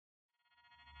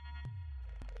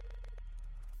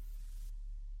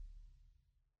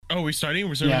Oh, we're starting?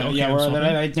 We're starting? Yeah, Okay, yeah, I'm we're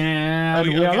sorry. right now. Okay,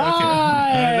 We're okay, okay.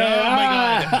 live. Oh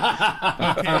my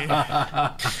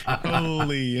god. Okay.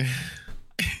 Holy.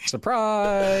 What's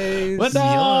Surprise!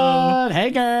 Hello. up? Hey,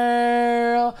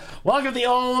 girl. Welcome to the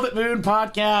Old Moon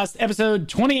Podcast, episode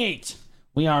 28.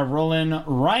 We are rolling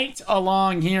right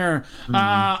along here.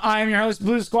 I am your host,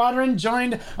 Blue Squadron,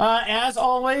 joined, as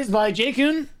always, by Jay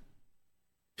Kun.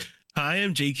 Hi,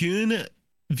 I'm Jay Kun.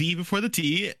 V before the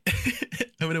T.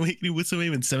 I'm an awakening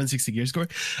Whistlewave and 760 gear score.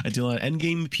 I do a lot of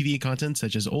endgame PvE content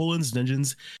such as Olins,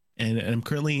 dungeons, and I'm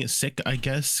currently sick, I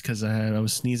guess, because I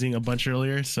was sneezing a bunch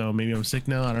earlier, so maybe I'm sick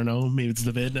now. I don't know. Maybe it's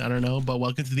the vid. I don't know. But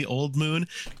welcome to the Old Moon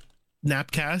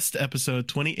Napcast, episode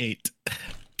 28.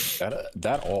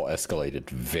 That all escalated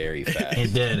very fast.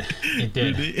 It did. It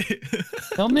did.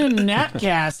 Old Moon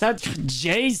Napcast. That's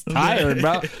Jay's tired,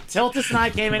 bro. Tiltus and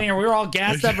I came in here. We were all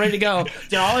gassed up, ready to go.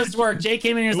 Did all this work. Jay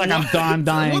came in here. He's like, I'm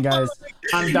dying, guys.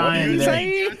 I'm dying.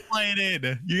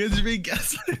 Gaslighted. You guys are being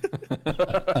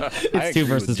gaslighted. It's 2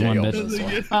 versus 1.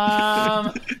 Bitch.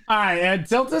 All right,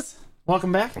 Tiltus,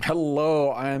 welcome back. Hello,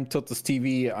 I am Tiltus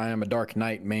TV. I am a Dark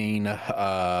Knight main.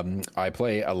 I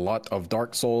play a lot of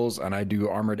Dark Souls, and I do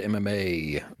Armored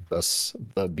MMA. Thus,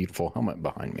 the beautiful helmet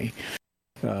behind me.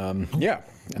 Yeah,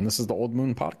 and this is the Old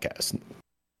Moon Podcast.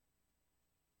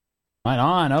 Right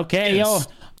on. Okay, Yes. yo.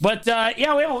 But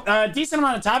yeah, we have a decent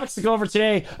amount of topics to go over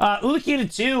today.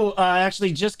 Ulukita 2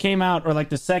 actually just came out, or like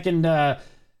the second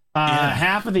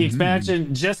half of the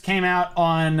expansion just came out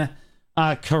on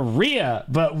Korea,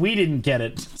 but we didn't get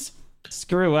it.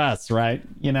 Screw us, right?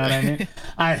 You know what I mean?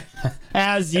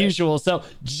 As usual. So,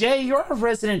 Jay, you're a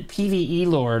resident PvE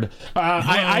lord.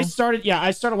 I started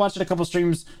watching a couple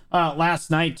streams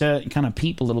last night to kind of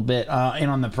peep a little bit in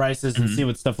on the prices and see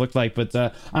what stuff looked like. But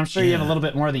I'm sure you have a little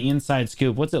bit more of the inside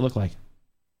scoop. What's it look like?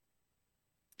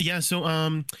 Yeah,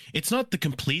 so it's not the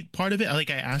complete part of it. I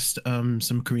asked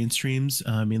some Korean streams,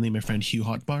 mainly my friend Hugh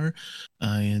Hotbar,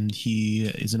 and he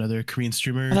is another Korean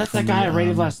streamer. Oh, that's that guy I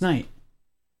rated last night.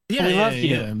 Yeah, we love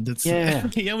you. Yeah, that's, Yeah.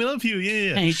 yeah, we love you.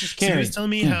 Yeah. Hey, he's just So he carried. was telling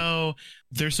me how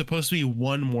there's supposed to be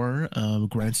one more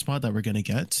grind spot that we're gonna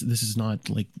get. This is not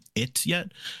like it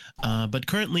yet, but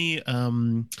currently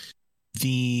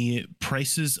the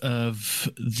prices of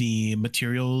the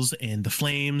materials and the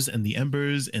flames and the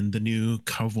embers and the new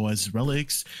Kavwa's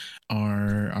relics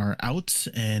are out,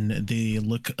 and they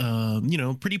look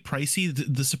pretty pricey.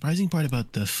 The surprising part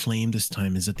about the flame this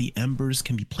time is that the embers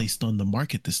can be placed on the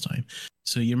market this time.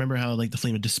 So you remember how like the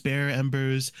Flame of Despair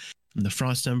embers and the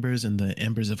Frost embers and the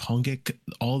embers of Hongik,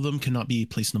 all of them cannot be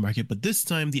placed on the market, but this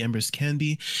time the embers can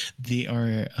be. They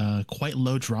are quite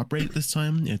low drop rate this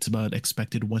time. It's about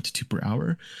expected 1 to 2 per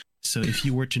hour. So if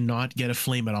you were to not get a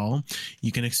flame at all,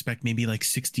 you can expect maybe like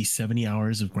 60, 70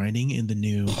 hours of grinding in the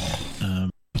new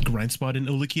grind spot in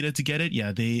Ulukita to get it.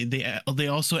 Yeah, they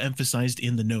also emphasized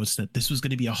in the notes that this was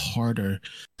going to be a harder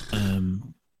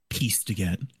piece to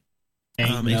get.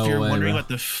 If you're wondering about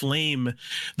the flame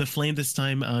this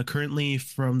time, currently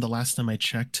from the last time I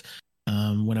checked,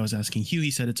 when I was asking Hugh,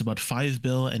 he said it's about 5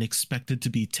 bill and expected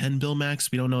to be 10 bill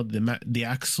max. We don't know the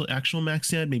actual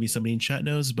max yet. Maybe somebody in chat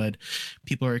knows, but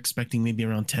people are expecting maybe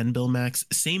around 10 bill max.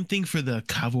 Same thing for the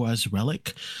Kavwa's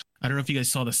relic. I don't know if you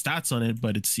guys saw the stats on it,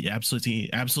 but it's absolutely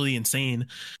insane.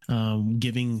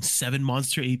 Giving 7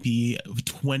 monster AP,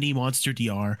 20 monster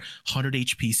DR, 100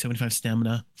 HP, 75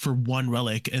 stamina for 1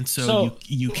 relic, and so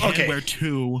you can wear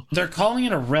 2. They're calling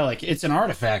it a relic. It's an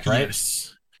artifact, right? Yes.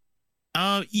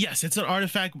 Yes, it's an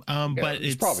artifact. But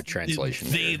it's probably translation.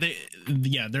 The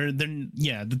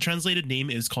translated name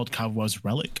is called Kavwa's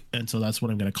relic, and so that's what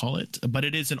I'm going to call it. But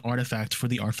it is an artifact for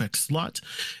the artifact slot,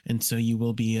 and so you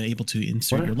will be able to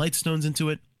insert your light stones into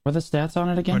it. What are the stats on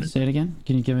it again? Pardon? Say it again.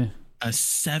 Can you give me a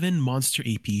 7 monster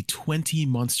AP, 20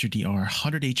 monster DR,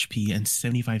 100 HP, and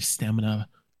 75 stamina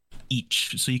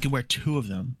each. So you can wear 2 of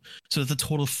them. So that's a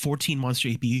total of 14 monster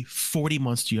AP, 40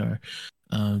 monster DR.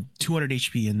 200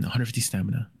 HP and 150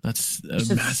 stamina. That's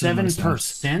a massive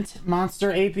 7% monster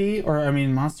AP, or I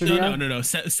mean monster DR? No.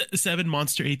 7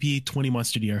 monster AP, 20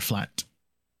 monster DR flat.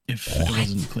 If it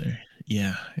wasn't clear,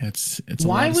 yeah, it's.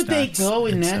 Why would they go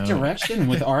in that direction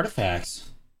with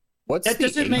artifacts? That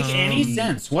doesn't make any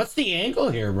sense. What's the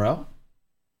angle here, bro?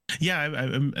 Yeah,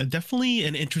 I'm definitely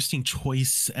an interesting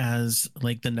choice as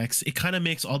like the next. It kind of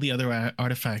makes all the other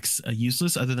artifacts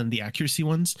useless, other than the accuracy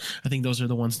ones. I think those are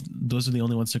the ones. Those are the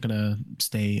only ones that are gonna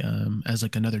stay as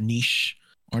like another niche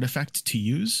artifact to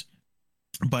use.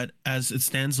 But as it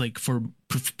stands, like for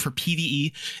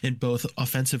PvE in both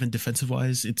offensive and defensive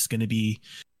wise, it's gonna be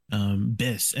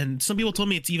BIS. And some people told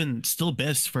me it's even still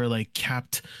BIS for like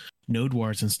capped node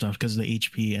wars and stuff because of the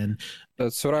HP. And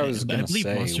That's what I was gonna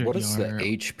say. Monster What is the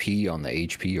VR HP on the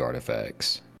HP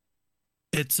artifacts?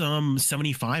 It's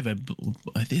 75. I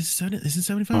think is it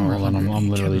 75? Oh, or hold on, 100? I'm I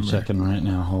literally can't remember. checking right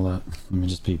now. Hold up, let me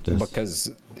just peep this.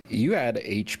 Because you add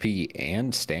HP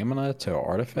and stamina to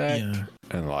artifact, Yeah.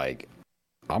 and like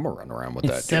I'm gonna run around with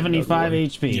It's that. 75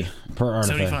 dude. HP per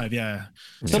artifact. 75, yeah.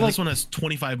 So, So like- this one has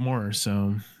 25 more.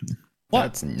 So What?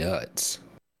 That's nuts.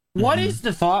 What is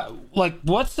the thought? Like,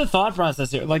 what's the thought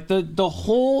process here? Like, the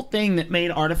whole thing that made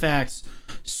artifacts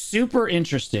super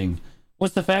interesting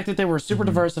was the fact that they were super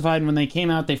diversified. And when they came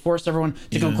out, they forced everyone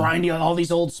to go grind you all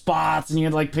these old spots, and you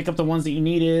had to like pick up the ones that you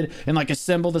needed and like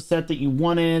assemble the set that you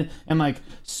wanted. And like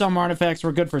some artifacts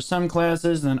were good for some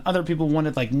classes, and then other people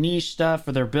wanted like niche stuff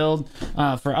for their build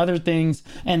for other things.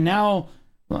 And now,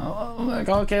 like,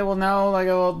 okay, well now like,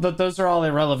 well, those are all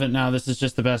irrelevant now. This is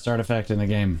just the best artifact in the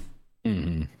game.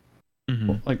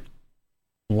 Like,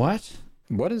 what?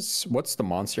 What's the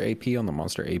monster AP on the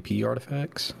monster AP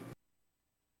artifacts?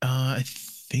 I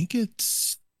think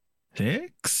it's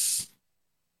 6.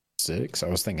 6. I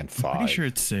was thinking 5. Pretty sure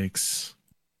it's 6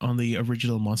 on the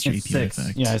original monster It's AP 6.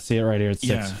 artifact. Yeah, I see it right here. It's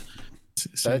 6. Yeah.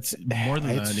 So it's more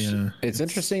than that. Yeah. It's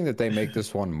interesting that they make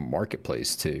this one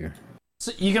marketplace too.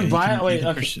 So you can Yeah, buy you it. can- Wait, you can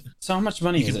okay. push it. So how much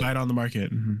money You is can it? buy it on the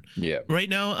market. Yeah. Right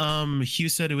now, Hugh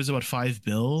said it was about 5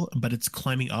 bill, but it's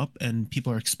climbing up, and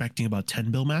people are expecting about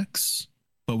 10 bill max.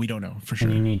 But we don't know for sure.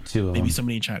 And you need 2 of Maybe them.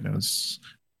 somebody in chat knows.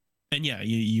 And yeah,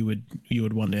 you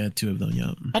would want to add 2 of them.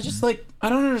 Yeah. I just like, I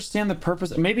don't understand the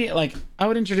purpose. Maybe like I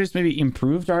would introduce maybe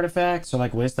improved artifacts or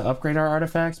like ways to upgrade our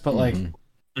artifacts, but like,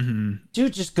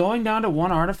 dude, just going down to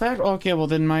one artifact. Okay, well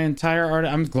then my entire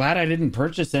I'm glad I didn't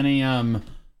purchase any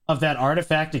of that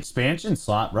artifact expansion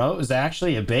slot, bro. It was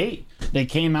actually a bait. They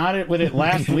came out with it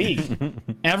last week.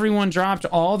 Everyone dropped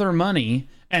all their money,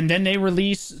 and then they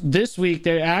release this week.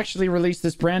 They actually released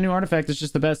this brand new artifact that's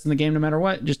just the best in the game, no matter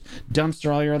what. Just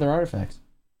dumpster all your other artifacts.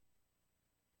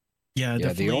 Yeah, Yeah,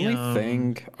 the definitely. only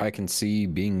thing I can see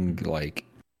being like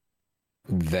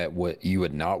that what you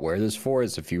would not wear this for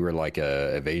is if you were like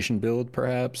a evasion build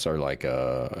perhaps, or like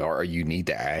or you need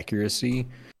the accuracy.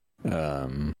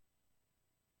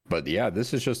 But yeah,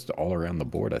 this is just all around the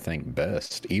board, I think,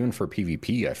 best. Even for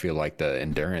PvP, I feel like the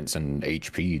endurance and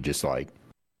HP just like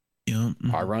Yeah.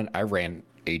 I ran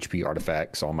HP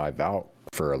artifacts on my Valk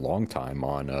for a long time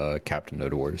on Captain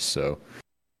Node Wars, so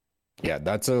yeah,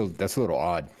 that's a little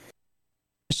odd.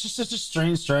 It's just such a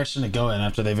strange direction to go in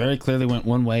after they very clearly went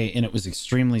one way and it was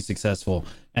extremely successful,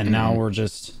 and now we're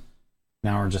just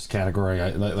category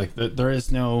like there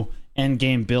is no end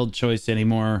game build choice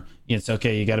anymore. It's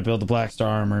okay, you got to build the Black Star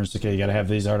armors. Okay, you got to have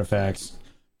these artifacts.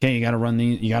 Okay, you got to run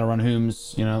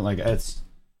Hooms. You know, like it's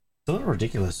a little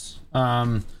ridiculous.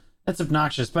 That's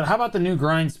obnoxious. But how about the new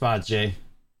grind spot, Jay?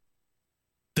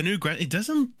 The new grind, it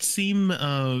doesn't seem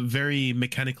very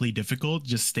mechanically difficult.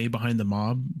 Just stay behind the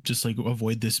mob, just like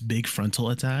avoid this big frontal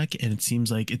attack, and it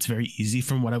seems like it's very easy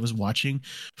from what I was watching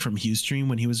from Hugh's stream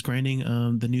when he was grinding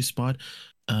the new spot.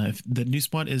 The new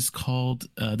spot is called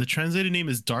the translated name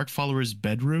is Dark Follower's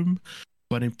Bedroom,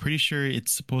 but I'm pretty sure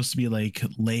it's supposed to be like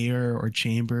lair or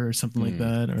chamber or something like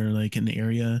that, or like an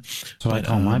area. That's what I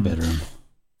call my bedroom.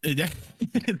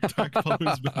 Dark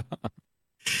Follower's Bedroom.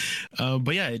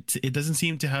 But yeah, it doesn't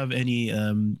seem to have any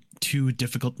too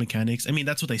difficult mechanics. I mean,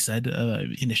 that's what they said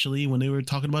initially when they were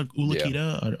talking about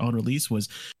Ulukita on release, was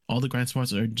all the grind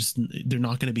spots are just, they're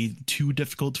not going to be too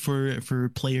difficult for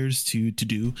players to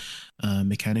do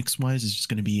mechanics wise. It's just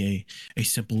going to be a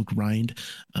simple grind.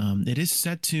 It is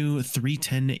set to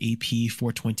 310 AP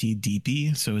 420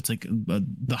 DP, so it's like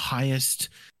the highest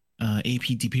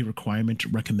AP DP requirement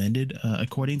recommended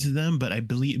according to them, but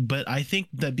I think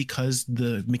that because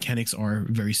the mechanics are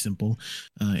very simple,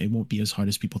 it won't be as hard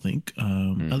as people think,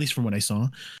 at least from what I saw,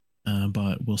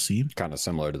 but we'll see. Kind of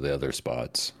similar to the other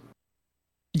spots.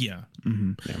 Yeah.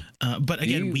 But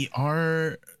again, we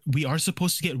are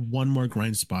supposed to get one more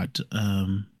grind spot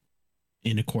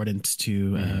in accordance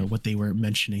to what they were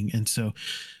mentioning, and so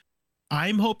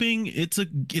I'm hoping it's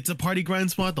a party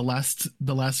grind spot, the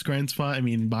last grind spot. I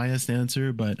mean, biased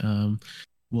answer, but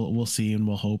we'll see and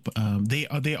we'll hope.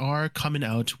 They are coming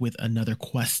out with another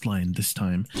quest line this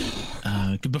time.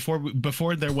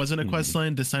 Before there wasn't a quest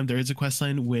line. This time there is a quest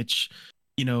line, which,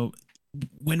 you know,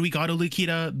 when we got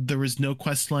Olukita, there was no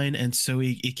quest line, and so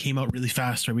it came out really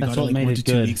fast. Right, we got it like 1 to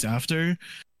 2 weeks after.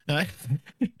 I'm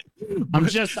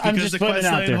just the putting it quest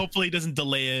out line there. hopefully doesn't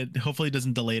delay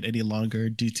it any longer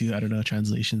due to, I don't know,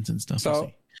 translations and stuff.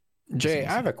 So, Jay,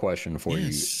 I have a question for you.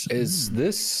 Is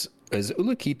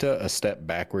Ulukita a step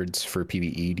backwards for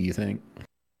PvE, do you think?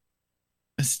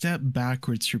 A step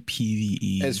backwards for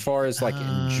PvE. As far as like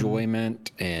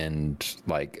enjoyment and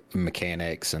like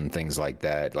mechanics and things like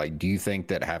that, like do you think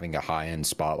that having a high-end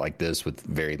spot like this with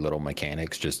very little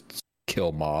mechanics, just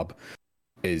kill mob,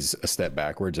 is a step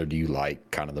backwards, or do you like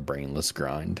kind of the brainless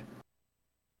grind?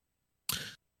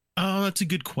 Oh, that's a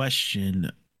good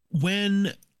question.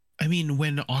 When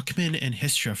Aukman and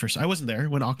Hystra first, I wasn't there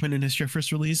when Aukman and Hystra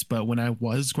first released, but when I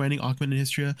was grinding Aukman and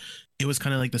Hystra, it was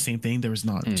kind of like the same thing. There was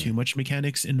not too much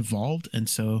mechanics involved, and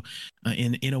so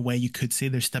in a way, you could say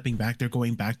they're stepping back. They're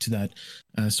going back to that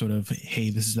sort of, hey,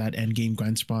 this is that end game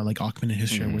grind spot, like Aukman and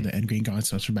Hystra were the end game grind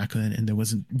spots from back then, and there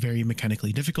wasn't very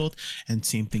mechanically difficult. And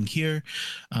same thing here,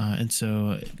 and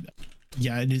so.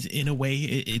 Yeah, it is in a way.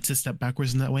 It's a step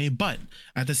backwards in that way, but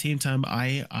at the same time,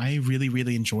 I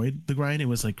really enjoyed the grind. It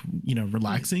was like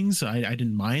relaxing, so I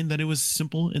didn't mind that it was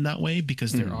simple in that way,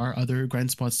 because there are other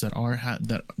grind spots that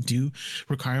that do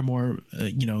require more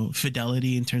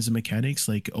fidelity in terms of mechanics,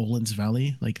 like Olin's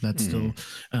Valley. Like that's still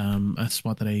a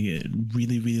spot that I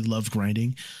really love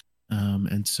grinding,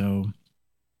 and so.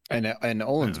 And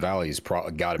Olin's Valley's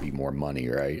got to be more money,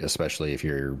 right? Especially if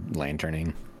you're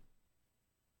lanterning.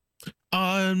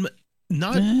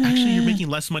 Not actually. You're making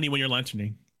less money when you're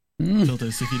lanterning.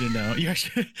 Tiltus, if you didn't know,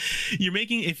 you're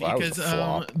making because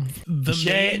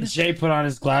the Jay put on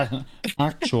his glass.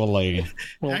 Actually,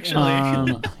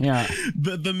 yeah.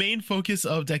 The main focus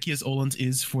of Decius Olens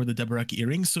is for the Deboraka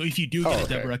earring. So if you do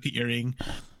get a Deboraka earring,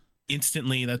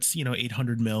 instantly that's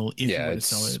 800 mil if you were to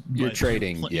sell it. You're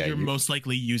trading. You're most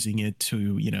likely using it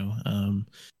to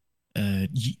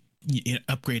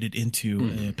upgrade it into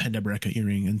a Deboraka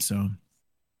earring, and so.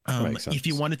 If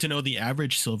you wanted to know the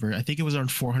average silver, I think it was around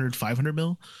 400-500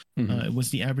 mil. It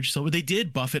was the average silver. They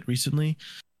did buff it recently,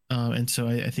 and so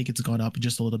I think it's gone up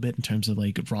just a little bit in terms of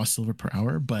like raw silver per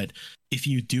hour. But if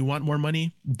you do want more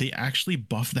money, they actually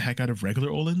buff the heck out of regular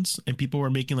Olens, and people were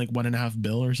making like 1.5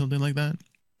 bill or something like that.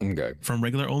 Okay. From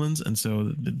regular Olens, and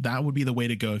so that would be the way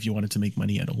to go if you wanted to make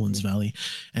money at Olin's Valley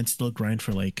and still grind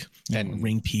for like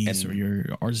ring piece or your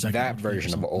Arzak. That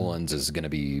version of Olens is going to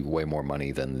be way more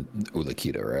money than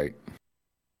Ulakita, right?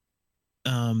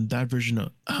 That version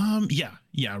of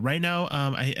yeah. Right now,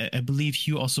 I believe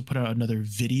Hugh also put out another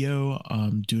video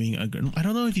doing I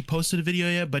don't know if he posted a video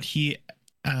yet, but he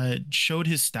showed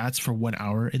his stats for 1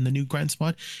 hour in the new grind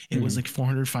spot. It was like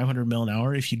 400-500 mil an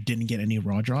hour if you didn't get any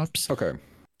raw drops. Okay.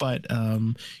 But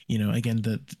again,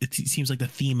 it seems like the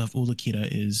theme of Ulakita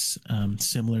is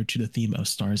similar to the theme of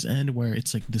Star's End, where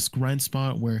it's like this grind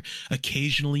spot where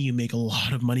occasionally you make a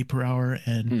lot of money per hour,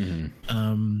 and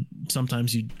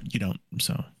sometimes you don't.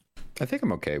 So I think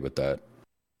I'm okay with that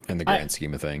in the grand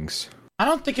scheme of things. I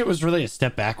don't think it was really a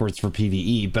step backwards for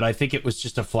PvE, but I think it was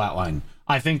just a flat line.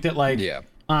 I think that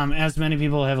as many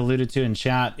people have alluded to in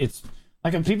chat, it's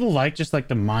like people like just like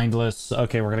the mindless,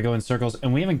 okay, we're gonna go in circles,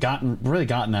 and we haven't really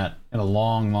gotten that in a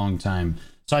long time.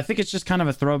 So I think it's just kind of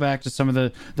a throwback to some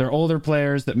of their older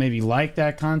players that maybe like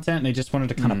that content, and they just wanted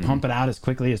to kind of pump it out as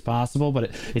quickly as possible,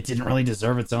 but it didn't really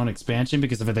deserve its own expansion,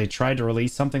 because if they tried to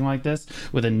release something like this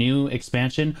with a new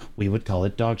expansion, we would call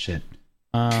it dog shit.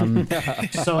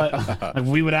 So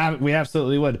we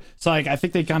absolutely would. So like I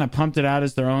think they kind of pumped it out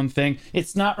as their own thing.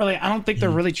 It's not really, I don't think they're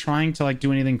really trying to like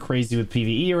do anything crazy with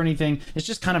PvE or anything. It's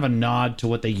just kind of a nod to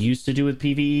what they used to do with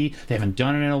PvE. They haven't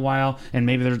done it in a while, and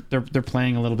maybe they're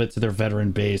playing a little bit to their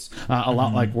veteran base, a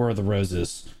lot like War of the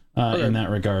Roses in that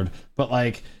regard. But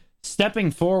like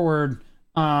stepping forward,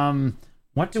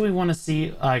 what do we want to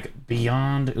see like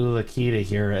beyond Ulakita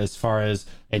here, as far as,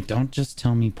 and don't just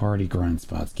tell me party grind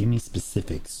spots, give me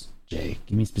specifics, Jay,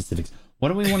 give me specifics. What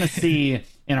do we want to see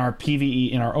in our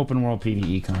PvE, in our open world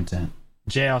PvE content?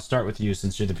 Jay, I'll start with you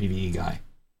since you're the PvE guy.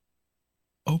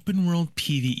 Open world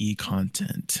PvE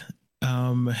content.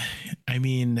 I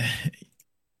mean,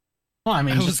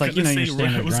 just like, you know,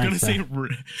 I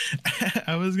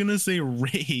was gonna say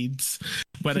raids,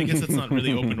 but I guess that's not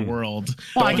really open world.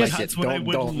 Well, I guess that's what I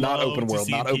would love not open world,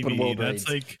 to see not in open PvE. world That's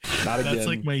raids. That's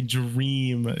like my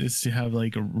dream, is to have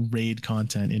like a raid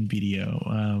content in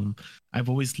BDO. I've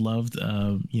always loved,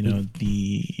 we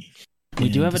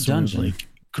do have a dungeon. Like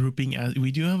grouping as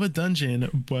we do have a dungeon,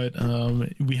 but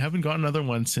we haven't gotten another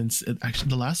one since actually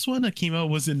the last one that came out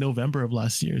was in November of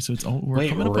last year, so we're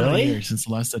coming up on a year since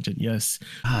the last dungeon. Yes.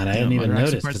 God, I didn't even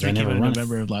notice because I never in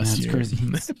November of last year. Crazy.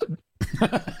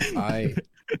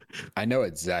 I know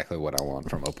exactly what I want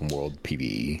from open world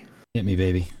PvE. Hit me,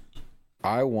 baby.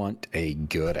 I want a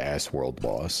good ass world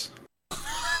boss.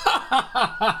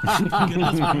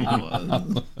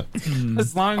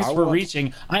 As long as we're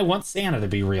reaching, I want Santa to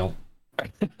be real.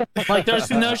 Like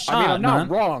there's no shot. I mean, I'm not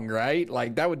wrong, right?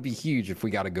 Like that would be huge if we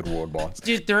got a good world boss.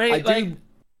 Dude, there ain't like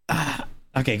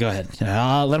Okay, go ahead.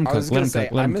 Let him I cook. was Let gonna him say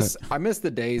cook. Let him cook. I miss the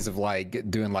days of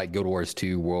like doing like Guild Wars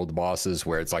 2 world bosses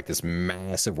where it's like this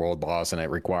massive world boss and it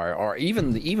require, or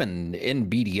even in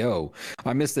BDO,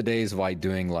 I miss the days of like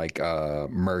doing like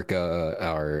Merca,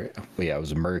 or yeah, it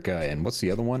was Merca, and what's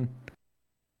the other one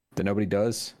that nobody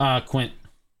does? Quint.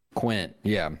 Quint,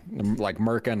 yeah, like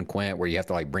Merca and Quint, where you have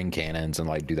to like bring cannons and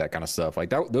like do that kind of stuff. Like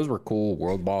that, those were cool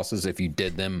world bosses if you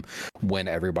did them when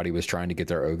everybody was trying to get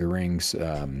their ogre rings.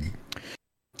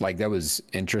 Like that was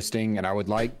interesting, and I would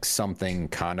like something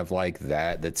kind of like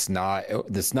that. That's not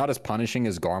as punishing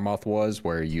as Garmoth was,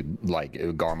 where you like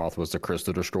Garmoth was the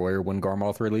Crystal Destroyer when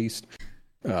Garmoth released.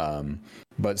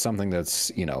 But something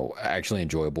that's actually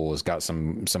enjoyable, has got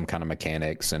some kind of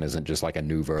mechanics and isn't just like a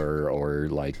Nuva or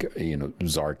like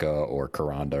Zarka or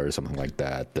Karanda or something like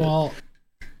that. Well,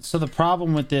 so the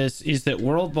problem with this is that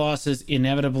world bosses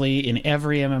inevitably in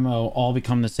every MMO all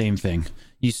become the same thing.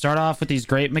 You start off with these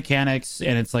great mechanics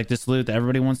and it's like this loot that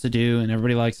everybody wants to do and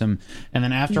everybody likes them, and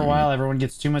then after a while everyone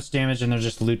gets too much damage and they're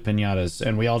just loot pinatas,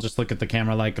 and we all just look at the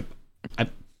camera like,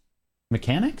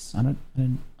 mechanics?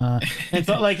 It's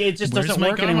not like it just doesn't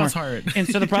work anymore. And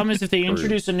so the problem is if they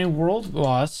introduce a new world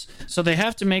boss, so they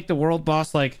have to make the world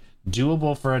boss like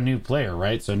doable for a new player,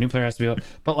 right? So a new player has to be able,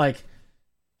 but like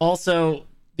also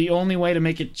the only way to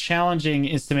make it challenging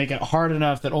is to make it hard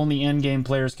enough that only end game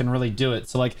players can really do it.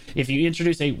 So like if you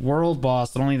introduce a world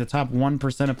boss that only the top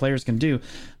 1% of players can do,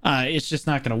 it's just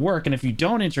not going to work. And if you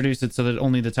don't introduce it so that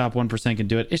only the top 1% can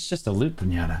do it, it's just a loot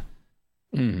pinata.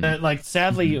 Like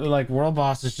sadly, like world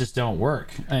bosses just don't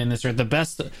work in this. The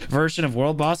best version of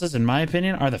world bosses, in my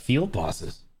opinion, are the field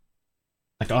bosses.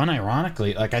 Like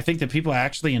unironically, like I think that people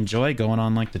actually enjoy going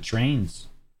on like the trains.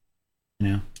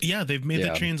 Yeah, they've made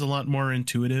the trains a lot more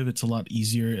intuitive. It's a lot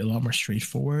easier, a lot more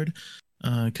straightforward,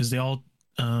 because they all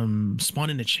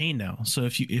spawn in a chain now. So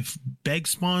if Beg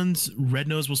spawns, Red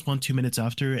Nose will spawn 2 minutes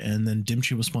after, and then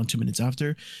Dimtree will spawn 2 minutes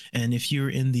after. And if you're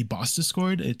in the boss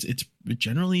Discord, it's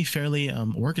generally fairly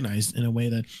organized in a way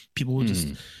that people will just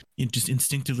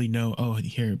instinctively know, oh,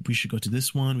 here we should go to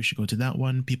this one, we should go to that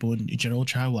one. People in general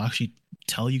chat will actually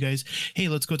tell you guys, hey,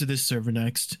 let's go to this server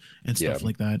next, and stuff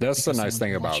like that. That's the nice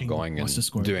thing about going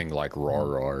and doing like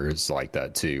roars like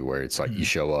that too, where it's like you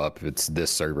show up, it's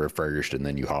this server first, and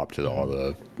then you hop to all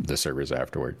the servers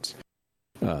afterwards.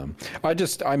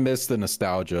 I miss the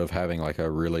nostalgia of having like a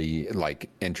really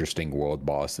like interesting world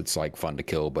boss that's like fun to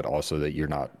kill, but also that you're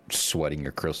not sweating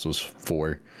your crystals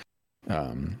for.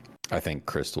 I think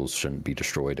crystals shouldn't be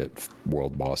destroyed at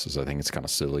world bosses. I think it's kind of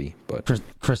silly, but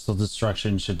crystal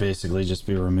destruction should basically just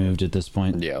be removed at this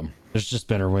point. Yeah, there's just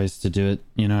better ways to do it.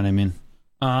 You know what I mean?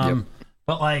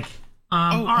 But like,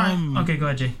 all right. Okay, go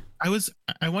ahead, Jay. I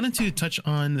wanted to touch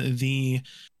on the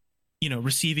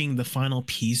receiving the final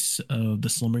piece of the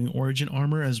Slumbering Origin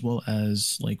armor, as well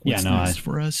as like what's next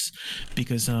for us,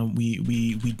 because we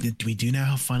do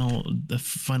now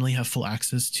finally have full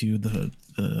access to the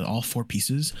all 4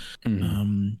 pieces.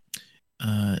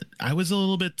 I was a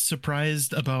little bit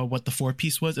surprised about what the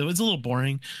 4-piece was. It was a little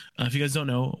boring. If you guys don't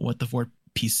know what the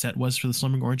 4-piece set was for the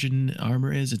Slumbering Origin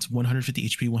armor is, it's 150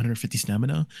 HP, 150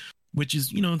 stamina, which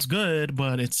is, it's good,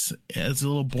 but it's a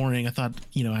little boring. I thought,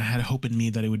 I had hope in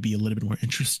me that it would be a little bit more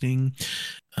interesting,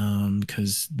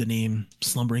 because the name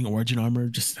Slumbering Origin Armor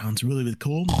just sounds really, really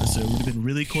cool. So it would have been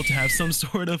really cool to have some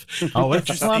sort of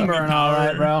it's slumbering, all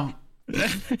right, bro.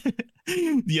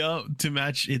 Yeah, to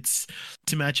match its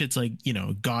like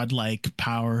godlike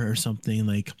power or something.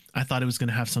 Like I thought it was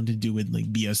gonna have something to do with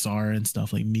like BSR and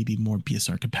stuff, like maybe more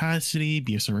BSR capacity,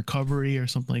 BSR recovery or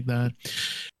something like that.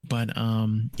 But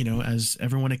as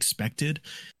everyone expected,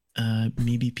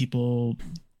 maybe people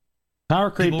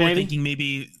power creep, were thinking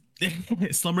maybe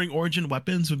Slumbering Origin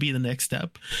weapons would be the next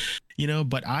step,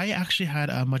 but I actually had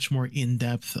a much more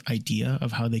in-depth idea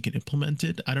of how they could implement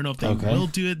it. I don't know if they will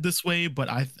do it this way, but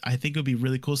I think it would be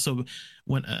really cool. So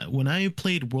when I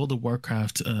played World of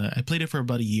Warcraft, I played it for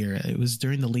about a year. It was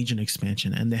during the Legion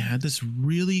expansion, and they had this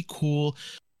really cool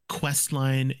quest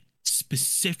line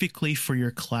specifically for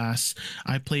your class.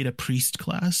 I played a priest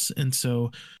class, and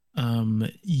so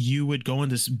you would go on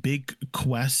this big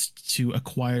quest to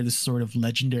acquire this sort of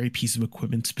legendary piece of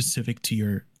equipment specific to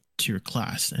your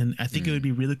class. And I think it would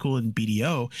be really cool in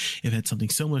BDO if it had something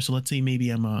similar. So let's say maybe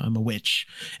I'm a witch,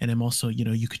 and I'm also,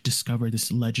 you could discover this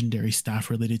legendary staff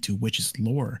related to witch's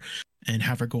lore and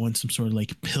have her go on some sort of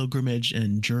like pilgrimage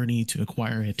and journey to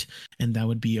acquire it. And that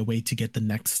would be a way to get the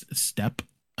next step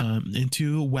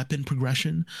into weapon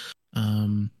progression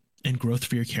and growth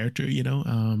for your character.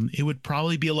 It would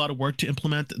probably be a lot of work to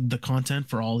implement the content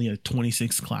for all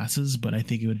 26 classes, but I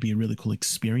think it would be a really cool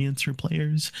experience for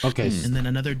players. Okay. And then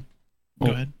another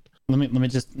Go ahead. Let me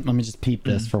just peep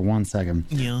this for 1 second.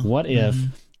 Yeah. What if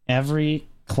every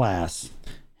class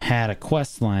had a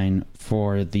quest line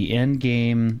for the end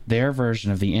game, their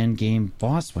version of the end game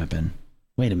boss weapon?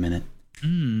 Wait a minute.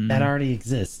 That already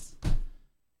exists.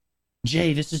 Jay,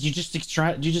 you just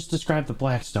described the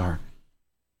Black Star.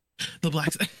 The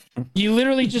Black. You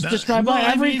literally just described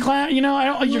every class. You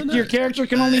know, your character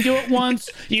can only do it once.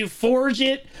 You forge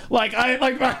it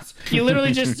you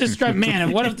literally just described. Man,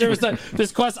 and what if there was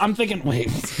this quest? I'm thinking, wait,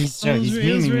 he's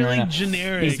memeing me right now.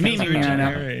 Generic. He's memeing me right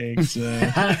now.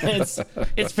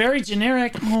 It's very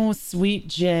generic. Oh, sweet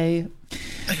Jay.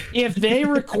 If they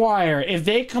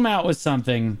come out with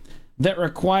something that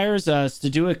requires us to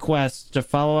do a quest to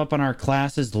follow up on our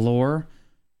class's lore,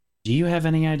 do you have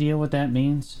any idea what that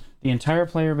means? The entire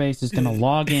player base is going to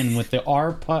log in with the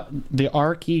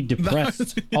R key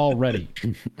depressed already.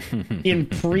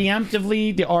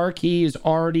 Preemptively, the R key is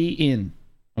already in.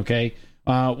 Okay,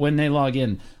 when they log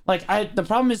in, the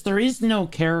problem is there is no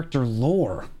character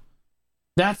lore.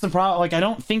 That's the problem. I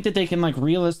don't think that they can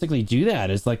realistically do that.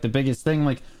 Is the biggest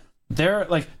thing.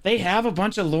 They have a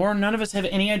bunch of lore. None of us have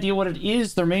any idea what it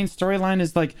is. Their main storyline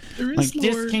is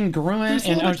discongruent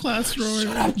and class lore.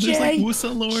 Shut up, There's Jay.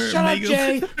 Wusa lore. Shut up,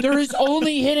 Jay. There is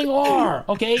only hitting R.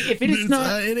 Okay, if it is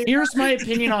not, here's my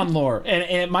opinion on lore, and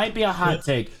it might be a hot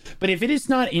take, but if it is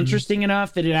not interesting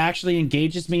enough that it actually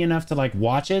engages me enough to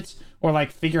watch it or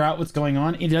figure out what's going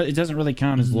on, it doesn't really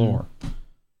count as lore.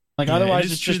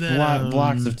 Otherwise, it's just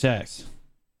blocks of text.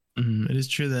 It is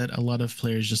true that a lot of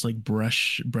players just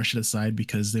brush it aside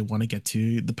because they want to get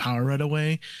to the power right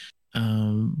away.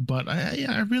 But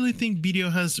I really think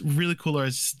BDO has really cool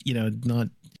arts. Not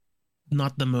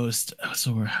the most.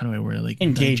 So how do I word it?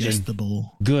 Engaging,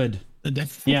 digestible, good.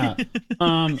 Yeah.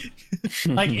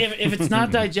 If it's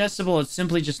not digestible, it's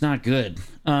simply just not good.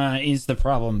 Is the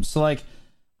problem. So I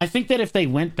think that if they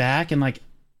went back and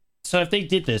so if they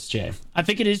did this, Jay, I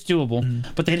think it is doable,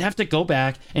 but they'd have to go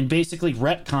back and basically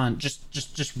retcon,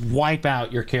 just wipe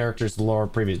out your character's lore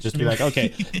previous. Just be okay,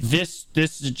 this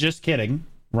is just kidding,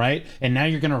 right? And now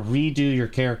you're gonna redo your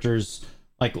character's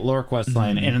lore quest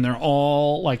line, and they're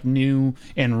all new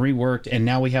and reworked, and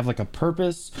now we have a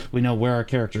purpose. We know where our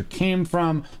character came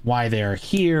from, why they're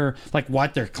here,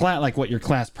 what their class, what your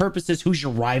class purpose is, who's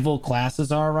your rival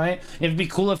classes are, right? It'd be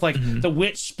cool if the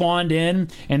witch spawned in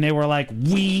and they were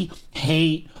we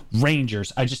hate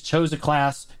rangers. I just chose a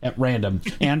class at random,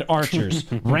 and archers.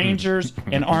 Rangers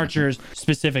and archers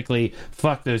specifically,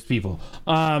 fuck those people.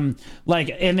 And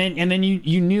then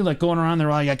you knew going around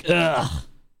there ugh,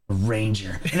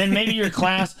 ranger, and then maybe your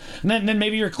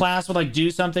class would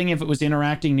do something if it was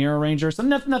interacting near a ranger. So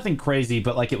nothing crazy,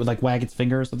 but it would wag its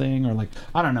finger or something, or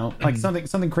I don't know,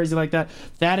 something crazy like that.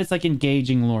 That is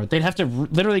engaging lore. They'd have to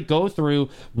literally go through,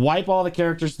 wipe all the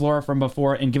characters' lore from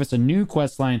before, and give us a new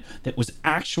quest line that was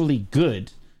actually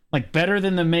good, better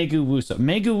than the Megu Wusa.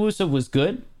 Megu Wusa was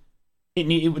good.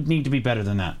 It would need to be better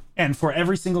than that. And for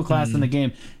every single class in the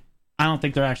game, I don't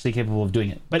think they're actually capable of doing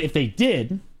it. But if they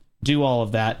did do all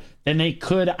of that, then they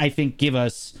could, I think, give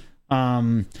us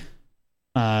that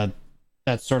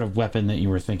sort of weapon that you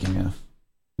were thinking of,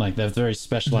 that very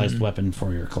specialized weapon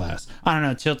for your class. I don't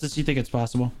know, Tiltus, do you think it's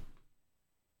possible?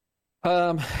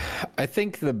 I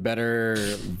think the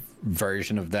better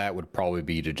version of that would probably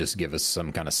be to just give us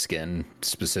some kind of skin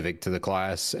specific to the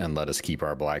class and let us keep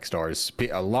our Black Stars.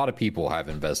 A lot of people have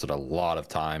invested a lot of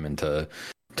time into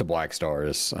Black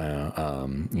Stars,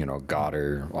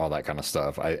 Goddard, all that kind of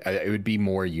stuff. It would be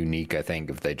more unique, I think,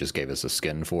 if they just gave us a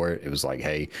skin for it. It was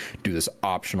hey, do this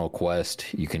optional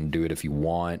quest. You can do it if you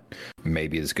want.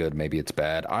 Maybe it's good, maybe it's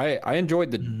bad. I enjoyed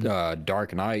the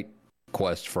Dark Knight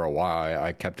quest for a while.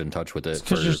 I kept in touch with it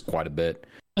for quite a bit.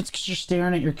 That's because you're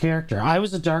staring at your character. I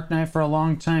was a Dark Knight for a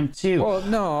long time too. Well,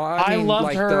 no, I mean,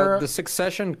 loved her. The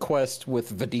Succession quest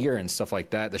with Vadir and stuff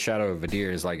like that. The Shadow of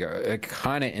Vadir is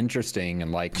kind of interesting,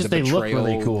 and because they look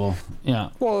really cool. Yeah.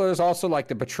 Well, there's also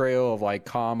the betrayal of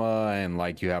Kama,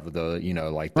 and you have the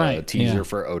the teaser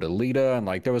for Odalita,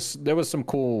 and there was some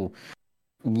cool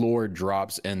lore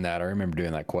drops in that. I remember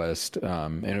doing that quest,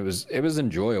 and it was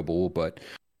enjoyable. But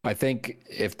I think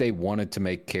if they wanted to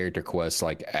make character quests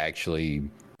actually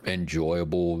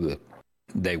enjoyable,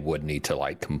 they would need to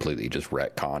like completely just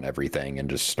retcon everything and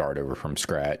just start over from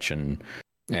scratch and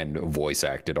voice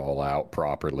act it all out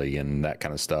properly and that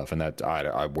kind of stuff. And that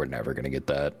we're never going to get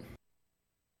that.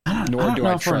 Nor do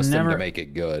I trust them to make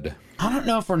it good. I don't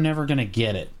know if we're never going to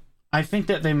get it. I think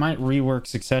that they might rework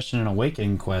Succession and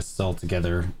Awakening quests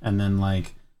altogether and then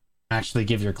like actually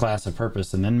give your class a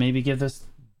purpose and then maybe give this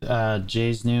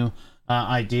Jay's new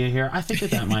idea here. I think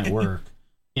that might work.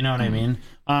 You know what I mean?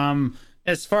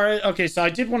 as far as okay, so I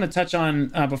did want to touch on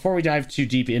before we dive too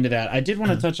deep into that. I did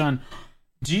want to touch on.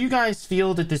 Do you guys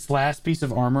feel that this last piece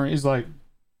of armor is like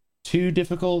too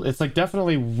difficult? It's like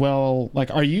definitely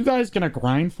like, are you guys gonna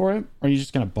grind for it, or are you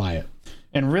just gonna buy it?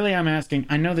 And really, I'm asking.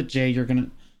 I know that Jay, you're gonna.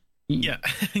 Yeah,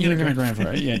 you're gonna grind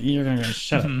for it. Yeah, you're gonna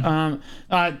shut up.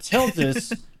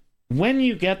 Tiltus, when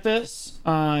you get this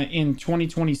in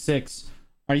 2026,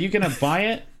 are you gonna buy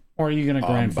it or are you gonna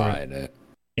grind for it? I'm buying it.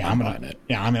 Yeah, I'm buying it.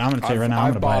 Yeah, I'm gonna tell you right now,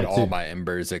 I'm gonna buy it too. I've bought all my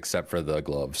embers except for the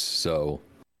gloves. So,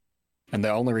 and the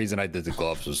only reason I did the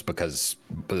gloves was because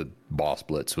the boss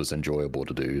blitz was enjoyable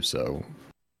to do. So,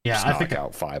 yeah, I think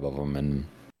out 5 of them, and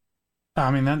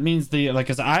I mean that means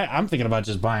because I'm thinking about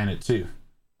just buying it too.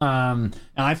 And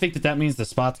I think that means the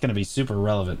spot's going to be super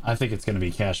relevant. I think it's going to be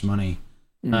cash money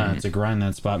to grind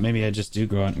that spot. Maybe I just do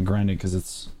go out and grind it because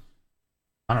it's,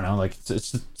 I don't know, like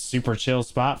it's a super chill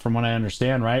spot from what I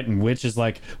understand, right? And which is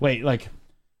like,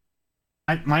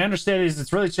 my understanding is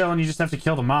it's really chill and you just have to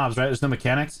kill the mobs, right? There's no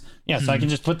mechanics. Yeah, so I can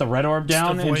just put the red orb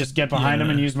down and just get behind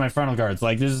them and use my frontal guards.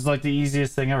 Like this is like the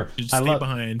easiest thing ever. Just stay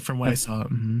behind from what I saw.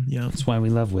 Yeah, that's why we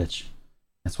love Witch.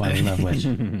 That's why we love Witch.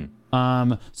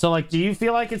 So like, do you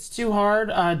feel like it's too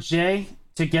hard, Jay,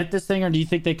 to get this thing, or do you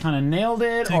think they kind of nailed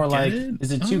it, or like,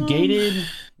 is it too gated?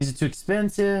 Is it too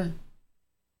expensive?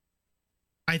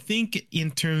 I think in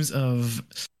terms of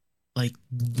like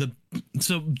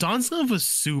Dawn's Glove was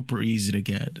super easy to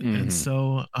get, and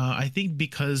so I think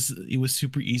because it was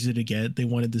super easy to get, they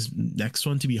wanted this next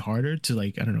one to be harder to,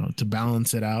 like, I don't know, to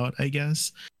balance it out, I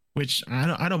guess. Which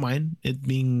I don't mind it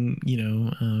being,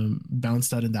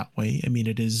 balanced out in that way. I mean,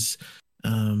 it is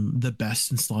the best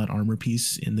in slot armor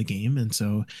piece in the game, and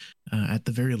so at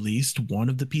the very least, one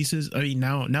of the pieces. I mean,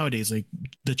 nowadays, like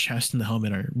the chest and the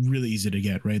helmet are really easy to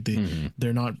get, right?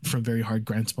 They're not from very hard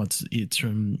grind spots. It's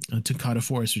from Tunkata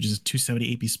Forest, which is a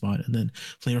 270 AP spot, and then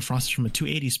Flame of Frost is from a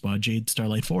 280 spot, Jade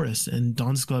Starlight Forest, and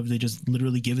Dawn's Glove. They just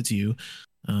literally give it to you,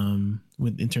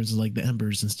 in terms of like the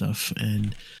embers and stuff,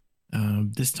 and.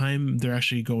 This time they're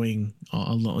actually going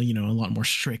a lot more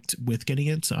strict with getting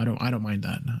it, so I don't mind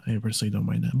that. I personally don't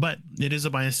mind that, but it is a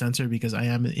bias sensor because I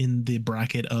am in the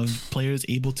bracket of players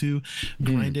able to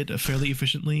grind it fairly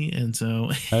efficiently, and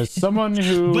so as someone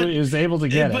who is able to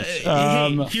get it.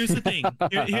 Hey, here's the thing.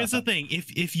 Here's the thing.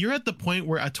 If you're at the point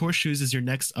where Ator Shoes is your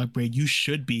next upgrade, you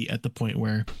should be at the point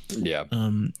where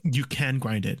you can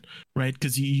grind it, right?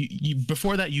 Because you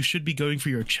before that you should be going for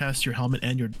your chest, your helmet,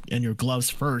 and your gloves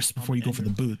first before you go for the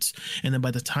boots, and then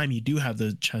by the time you do have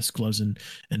the chest, gloves, and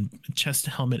chest,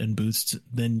 helmet, and boots,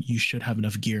 then you should have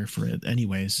enough gear for it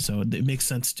anyways. So it makes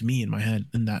sense to me in my head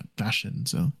in that fashion.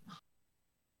 So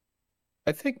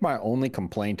I think my only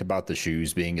complaint about the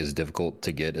shoes being as difficult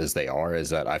to get as they are is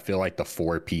that I feel like the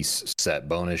 4-piece set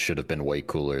bonus should have been way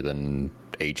cooler than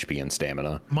HP and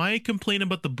stamina. My complaint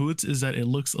about the boots is that it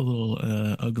looks a little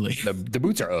ugly. The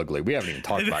boots are ugly. We haven't even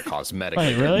talked about cosmetic.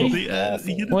 Wait, really?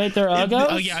 Wait, they're ugly?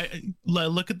 Oh yeah,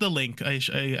 look at the link.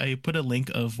 I put a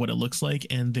link of what it looks like,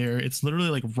 and it's literally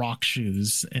like rock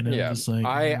shoes, and I'm just like,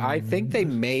 I think they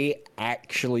may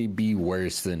actually be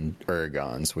worse than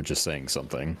Urgon's, which is saying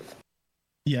something.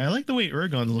 Yeah, I like the way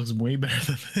Urgon looks way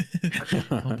better than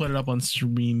I'll put it up on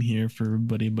stream here for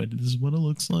everybody, but this is what it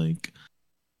looks like.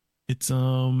 It's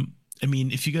I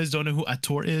mean, if you guys don't know who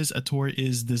Ator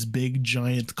is this big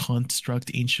giant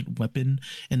construct ancient weapon,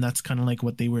 and that's kind of like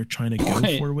what they were trying to go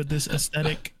for with this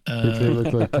aesthetic.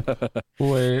 Wait,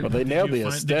 well, they nailed the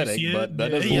aesthetic, but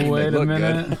that doesn't wait look a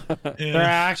minute. good. They're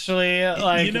actually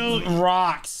like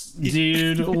rocks,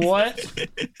 dude. What?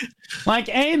 Like,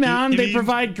 hey man, they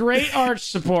provide great arch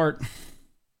support.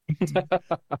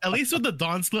 At least with the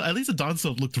Dawn's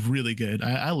Glove, looked really good.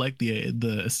 I like the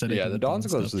aesthetic. Yeah, the Dawn's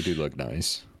Gloves do look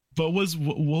nice. But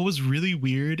what was really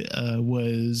weird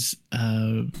was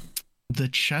the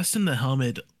chest and the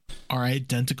helmet are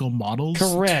identical models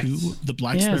Correct. to the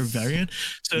Black Star variant.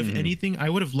 So if anything, I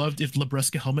would have loved if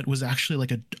Labreska helmet was actually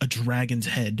like a dragon's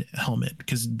head helmet,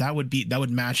 because that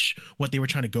would match what they were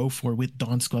trying to go for with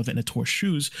Dawn's Glove and Ator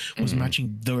Shoes, was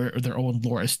matching their own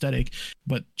lore aesthetic.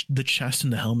 But the chest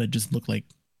and the helmet just look like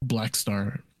Black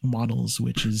Star models,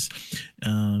 which is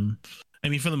I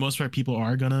mean, for the most part, people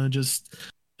are gonna just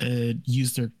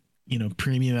use their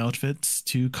premium outfits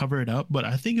to cover it up, but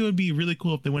I think it would be really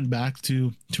cool if they went back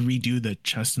to redo the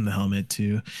chest and the helmet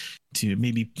to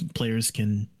maybe players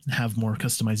can have more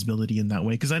customizability in that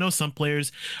way. Because I know some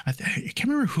players, I can't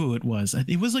remember who it was.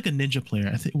 It was like a ninja player.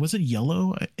 I think was it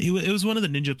Yellow. It was one of the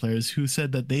ninja players who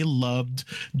said that they loved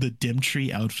the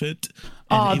Dimtree outfit.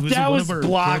 Oh, that was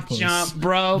block jump,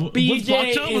 bro.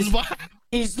 BJ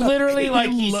He's literally like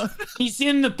he's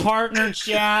in the partner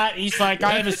chat. He's like,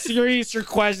 I have a serious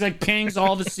request. Like pings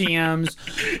all the CMs.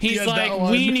 He's like,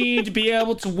 we need to be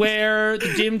able to wear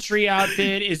the Dim Tree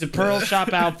outfit is a Pearl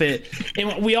Shop outfit.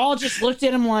 And we all just looked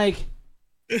at him like,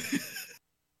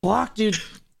 Block, dude,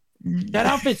 that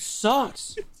outfit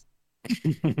sucks.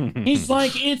 He's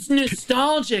like, it's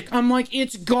nostalgic. I'm like,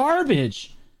 it's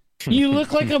garbage. You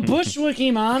look like a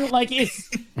Bushwickie, man. Like it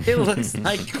looks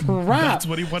like crap. That's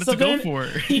what he wanted to go for.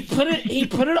 He put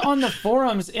it on the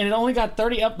forums, and it only got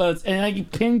 30 upvotes. And like he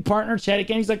pinged partner chat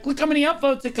again. He's like, look how many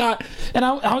upvotes it got. And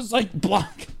I was like,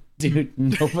 Block, dude,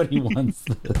 nobody wants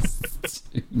this.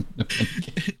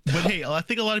 But hey, I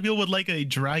think a lot of people would like a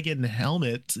dragon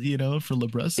helmet, you know, for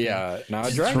Libresso. Yeah, no,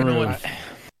 dragon.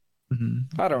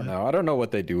 I don't know. I don't know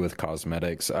what they do with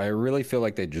cosmetics. I really feel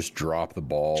like they just drop the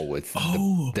ball with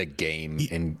the game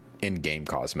in-game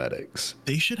cosmetics.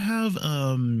 They should have,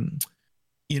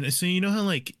 you know, so you know how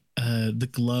like the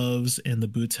gloves and the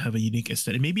boots have a unique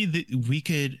aesthetic. Maybe we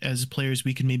could, as players,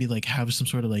 we can maybe like have some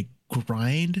sort of like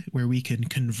grind where we can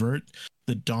convert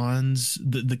the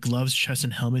the gloves, chest,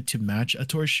 and helmet to match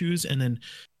Ator's shoes, and then.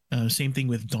 Same thing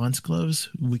with Dawn's gloves.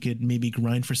 We could maybe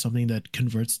grind for something that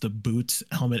converts the boots,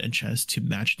 helmet, and chest to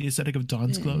match the aesthetic of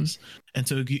Dawn's gloves. And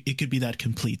so it could be that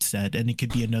complete set, and it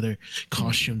could be another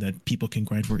costume that people can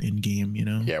grind for in game. You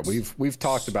know? Yeah, we've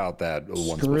talked about that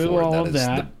once Screw before. all That of is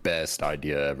that. the best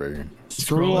idea ever.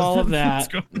 Screw all of that.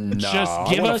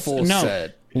 Just give us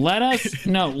set. Let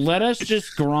us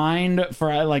just grind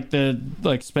for like the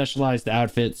specialized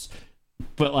outfits.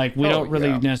 But like we don't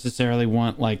really necessarily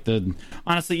want like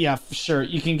honestly, yeah, sure,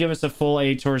 you can give us a full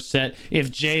Ator set if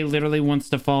Jay literally wants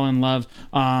to fall in love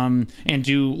and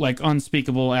do like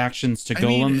unspeakable actions to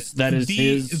golems. That is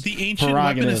his the ancient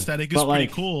weapon aesthetic is pretty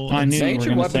cool. I knew the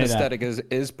ancient weapon aesthetic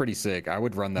is pretty sick. I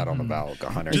would run that on a Valk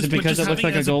 100. Is it because it looks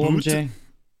like a golem, Jay?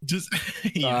 Just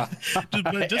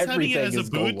having it as a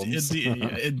boot. I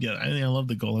love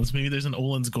the golems. Maybe there's an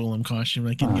Olin's golem costume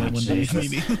I can get one day.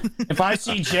 Maybe. If I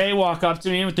see Jay walk up to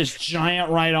me with this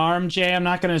giant right arm, Jay, I'm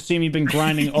not going to assume you've been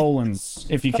grinding Olin's.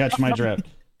 If you catch my drift,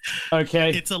 okay.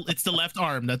 It's the left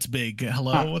arm that's big.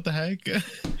 Hello, what the heck?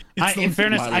 In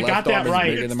fairness, I got that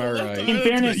right. In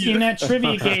fairness, in that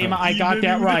trivia game, I got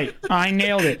that right. I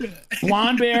nailed it.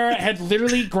 Blonde Bear had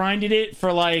literally grinded it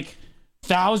for like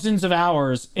thousands of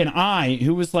hours, and I,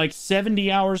 who was like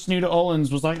 70 hours new to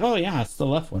Olin's, was like, oh yeah, it's the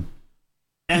left one.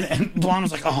 And Blonde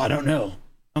was like, oh, I don't know.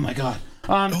 Oh my god.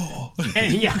 And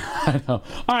yeah, I know.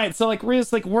 All right, so like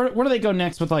realistically, where do they go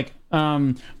next with like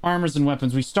armors and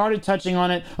weapons? We started touching on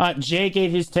it. Jay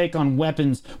gave his take on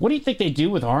weapons. What do you think they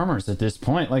do with armors at this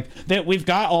point? Like that we've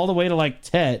got all the way to like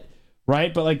Tet,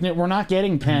 right? But like we're not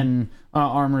getting pen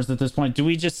armors at this point. Do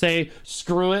we just say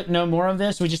screw it, no more of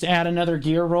this? We just add another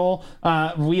gear roll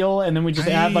wheel, and then we just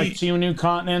add like 2 new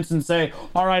continents and say,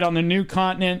 all right, on the new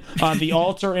continent, the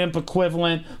altar imp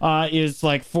equivalent is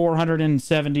like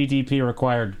 470 DP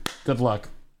required. Good luck.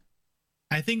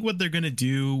 I think what they're gonna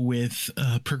do with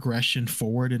progression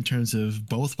forward in terms of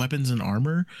both weapons and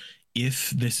armor,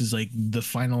 if this is like the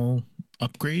final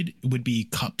upgrade, would be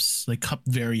cups, like cup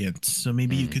variants. So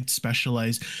maybe you could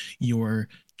specialize your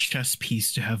chest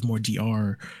piece to have more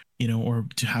DR, you know, or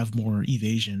to have more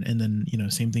evasion, and then, you know,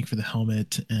 same thing for the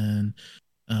helmet and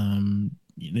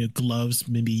you know, gloves.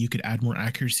 Maybe you could add more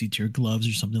accuracy to your gloves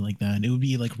or something like that. And it would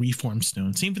be like reform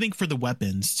stone. Same thing for the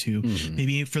weapons too.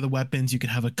 Maybe for the weapons you could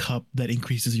have a cup that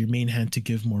increases your main hand to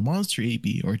give more monster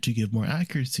AP, or to give more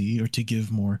accuracy, or to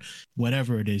give more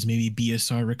whatever it is. Maybe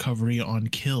BSR recovery on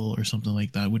kill or something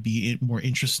like that would be more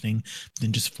interesting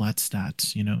than just flat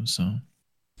stats, you know. So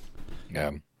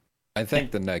yeah, I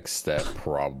think the next step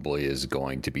probably is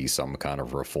going to be some kind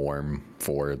of reform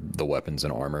for the weapons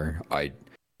and armor.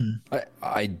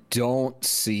 I don't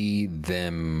see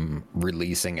them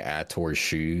releasing Ator's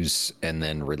shoes and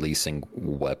then releasing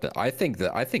weapon. I think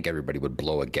everybody would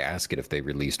blow a gasket if they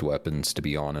released weapons, to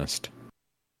be honest.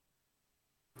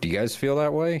 Do you guys feel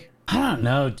that way? I don't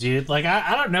know, dude. Like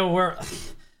I don't know where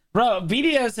bro,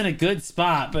 BDO's in a good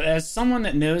spot, but as someone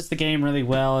that knows the game really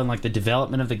well and like the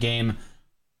development of the game,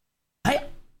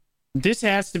 this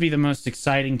has to be the most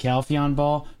exciting Calpheon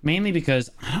ball, mainly because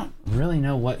I don't really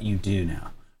know what you do now.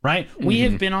 Right? We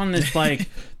have been on this like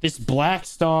this Black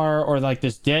Star or like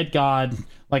this Dead God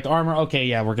like armor. Okay,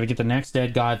 yeah, we're gonna get the next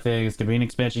Dead God thing. It's gonna be an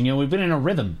expansion. You know, we've been in a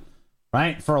rhythm,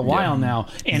 right, for a while now,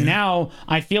 and now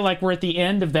I feel like we're at the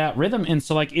end of that rhythm, and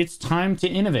so like it's time to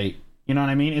innovate. You know what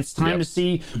I mean? It's time to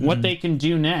see what they can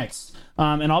do next.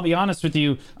 And I'll be honest with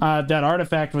you, that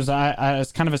artifact was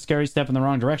kind of a scary step in the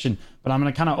wrong direction. But I'm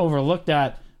gonna kind of overlook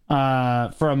that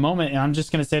for a moment, and I'm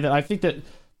just gonna say that I think that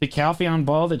the Calpheon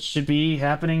Ball that should be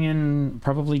happening in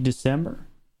probably December.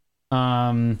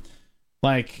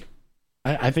 Like,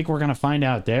 I think we're gonna find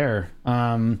out there.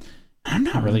 I'm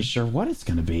not really sure what it's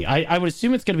gonna be. I would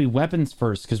assume it's gonna be weapons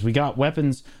first, because we got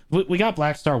weapons. We got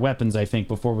Black Star weapons, I think,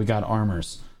 before we got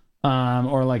armors.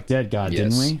 Or like Dead God,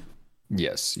 Yes. didn't we?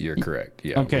 Yes, you're correct.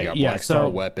 Yeah, Okay, we got yeah, Black Star so-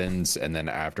 weapons, and then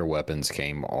after weapons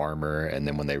came armor, and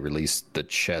then when they released the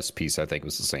chest piece, I think it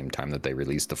was the same time that they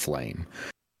released the flame.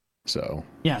 So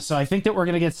Yeah, so I think that we're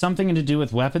gonna get something to do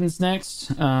with weapons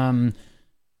next.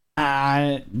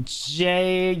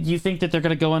 Jay, you think that they're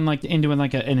gonna go in like into an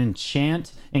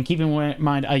enchant? And keep in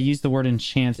mind, I use the word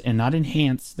enchant and not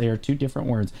enhance. They are two different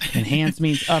words. Enhance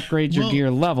means upgrade your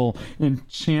gear level.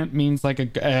 Enchant means like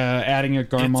adding a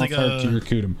Garmoth heart to your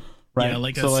Kutum. Right. Yeah,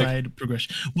 like so a side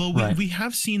progression. Well, we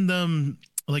have seen them,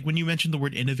 like when you mentioned the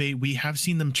word innovate, we have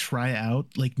seen them try out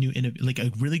like like a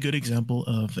really good example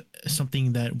of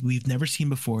something that we've never seen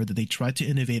before that they tried to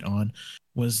innovate on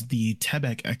was the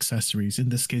Tebek accessories, in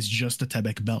this case just the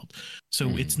Tebek belt. So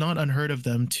it's not unheard of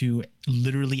them to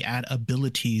literally add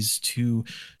abilities to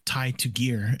tie to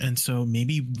gear, and so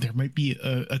maybe there might be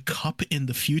a cup in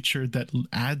the future that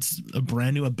adds a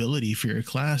brand new ability for your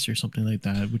class or something like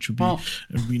that, which would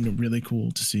be really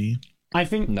cool to see. I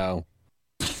think no.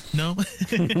 No.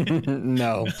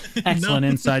 No. Excellent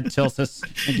insight, Tilsis.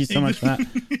 Thank you so much for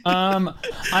that.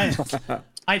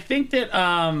 I think that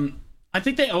I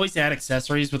think they always add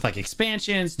accessories with like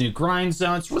expansions, new grind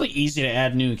zones. It's really easy to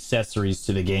add new accessories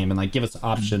to the game and like give us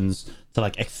options to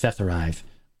like accessorize.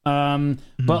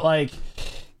 But like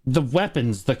the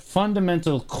weapons, the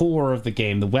fundamental core of the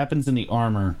game, the weapons and the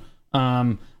armor,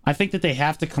 I think that they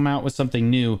have to come out with something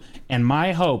new. And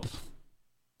my hope,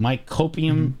 my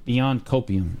copium beyond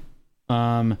copium,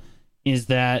 is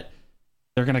that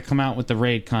they're gonna come out with the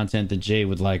raid content that Jay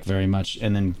would like very much,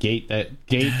 and then gate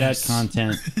that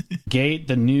content, gate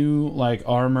the new like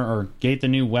armor or gate the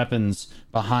new weapons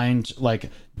behind like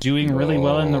doing really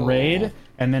well in the raid,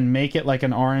 and then make it like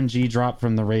an RNG drop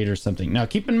from the raid or something. Now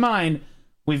keep in mind,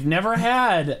 we've never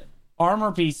had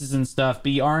armor pieces and stuff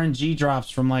be RNG drops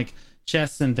from like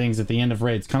chests and things at the end of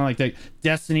raids. Kind of like the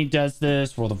Destiny does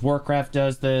this, World of Warcraft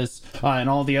does this, and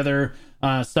all the other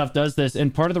stuff does this.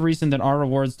 And part of the reason that our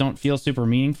rewards don't feel super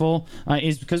meaningful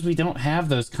is because we don't have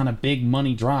those kind of big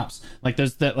money drops. Like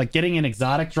there's that, like getting an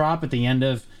exotic drop at the end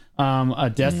of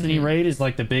a Destiny raid is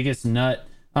like the biggest nut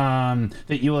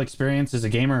that you will experience as a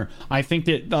gamer. I think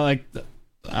that like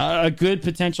a good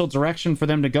potential direction for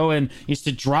them to go in is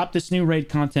to drop this new raid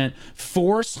content,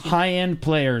 force high-end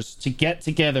players to get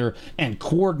together and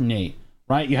coordinate.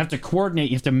 Right, you have to coordinate.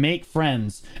 You have to make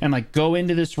friends and like go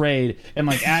into this raid and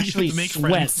like actually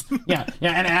sweat. yeah,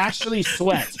 and actually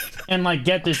sweat and like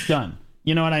get this done.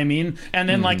 You know what I mean? And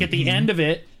then like at the end of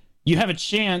it, you have a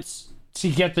chance to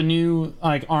get the new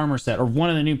like armor set or one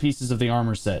of the new pieces of the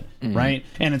armor set, right?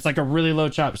 And it's like a really low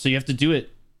chop, so you have to do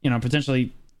it, you know,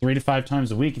 potentially 3 to 5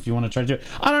 times a week if you want to try to do it.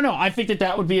 I don't know. I think that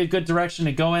that would be a good direction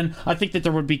to go in. I think that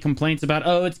there would be complaints about,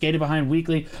 oh, it's gated behind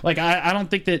weekly. Like I don't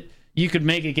think that you could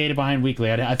make it gated behind weekly.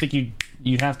 I think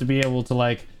you'd have to be able to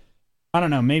like, I don't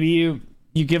know, maybe you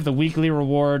give the weekly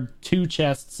reward 2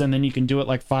 chests and then you can do it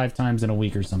like 5 times in a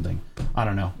week or something. I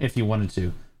don't know if you wanted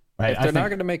to. Right? If they're not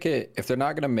going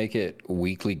to make it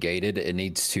weekly gated, there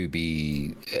needs to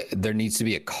be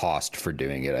a cost for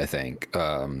doing it. I think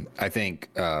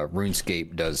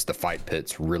RuneScape does the fight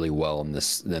pits really well in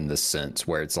this sense,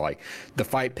 where it's like the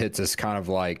fight pits is kind of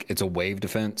like it's a wave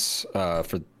defense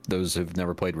for those who've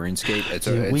never played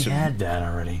RuneScape. We had that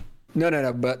already.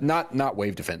 No, but not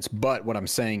wave defense. But what I'm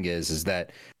saying is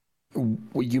that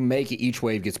you make each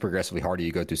wave gets progressively harder.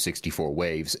 You go through 64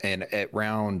 waves, and at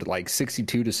round like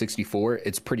 62 to 64,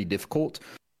 it's pretty difficult.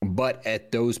 But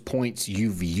at those points,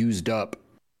 you've used up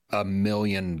 1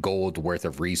 million gold worth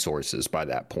of resources by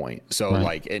that point. So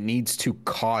like it needs to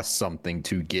cost something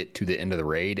to get to the end of the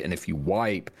raid. And if you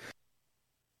wipe,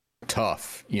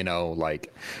 tough, you know,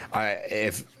 like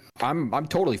I'm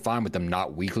totally fine with them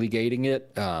not weekly gating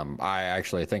it. I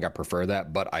think I prefer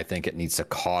that, but I think it needs to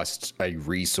cost a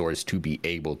resource to be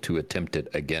able to attempt it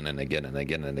again and again and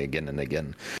again and again and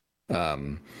again.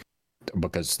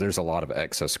 Because there's a lot of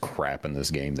excess crap in this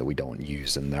game that we don't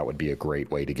use, and that would be a great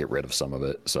way to get rid of some of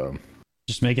it. So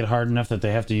just make it hard enough that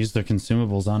they have to use their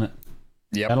consumables on it.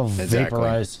 Yeah, that'll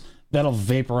vaporize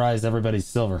everybody's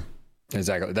silver.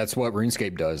 Exactly. That's what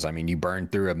RuneScape does. I mean, you burn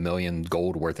through 1 million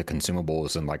gold worth of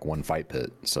consumables in like one fight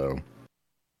pit. So,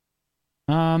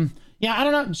 yeah, I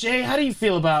don't know, Jay. How do you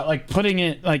feel about like putting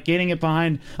it, like getting it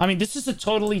behind? I mean, this is a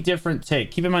totally different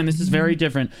take. Keep in mind, this is very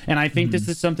different, and I think this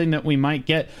is something that we might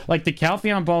get. Like the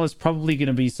Calpheon Ball is probably going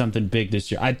to be something big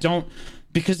this year. I don't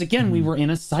Because again, we were in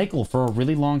a cycle for a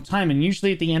really long time, and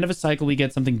usually at the end of a cycle we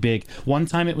get something big. One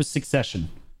time it was Succession,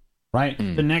 right?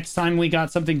 The next time we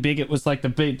got something big, it was like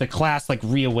the class like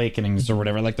reawakenings or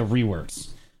whatever, like the reworks,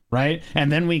 right?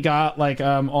 And then we got like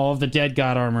all of the dead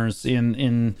god armors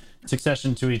in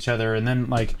succession to each other, and then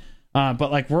like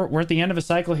but like we're at the end of a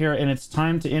cycle here, and it's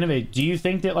time to innovate. Do you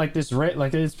think that like this rate,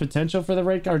 like there's potential for the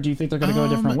rate card, or do you think they're going to go a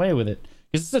different way with it?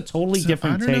 Because it's a totally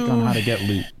different take on how to get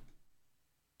loot.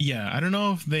 Yeah, I don't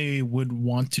know if they would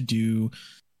want to do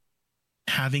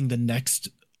having the next,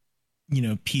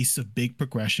 piece of big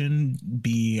progression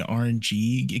be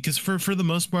RNG, because for the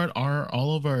most part,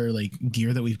 all of our like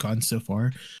gear that we've gotten so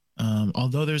far,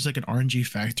 although there's like an RNG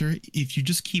factor, if you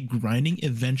just keep grinding,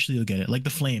 eventually you'll get it. Like the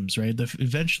flames, right?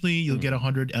 Eventually you'll get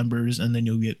 100 embers, and then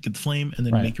you'll get the flame, and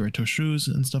then make your retro shoes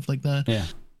and stuff like that. Yeah.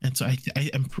 And so I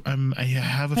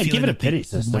have a feeling give it a pity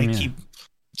system.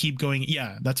 Keep going.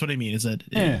 Yeah, that's what I mean, is that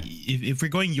if we're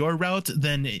going your route,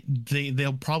 then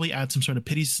they'll probably add some sort of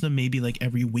pity system, maybe like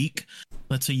every week.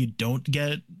 Let's say you don't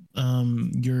get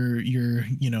your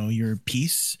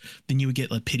piece, then you would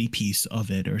get a pity piece of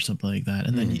it or something like that.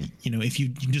 And then if you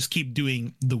just keep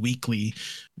doing the weekly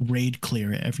raid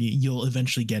clear you'll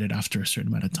eventually get it after a certain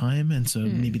amount of time. And so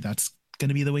maybe that's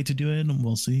gonna be the way to do it, and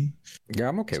we'll see. Yeah,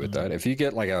 I'm okay with that. If you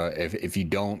get like if you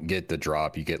don't get the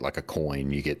drop, you get like a coin,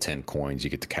 you get 10 coins,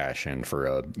 you get to cash in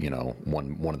for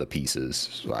one of the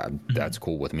pieces. So that's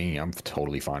cool with me. I'm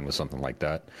totally fine with something like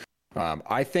that.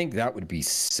 I think that would be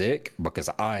sick, because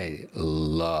I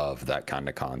love that kind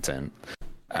of content.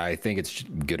 I think it's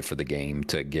good for the game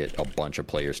to get a bunch of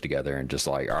players together and just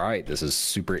like, all right, this is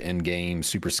super in-game,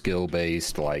 super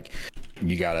skill-based. Like,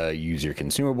 you got to use your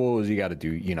consumables. You got to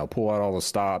do, pull out all the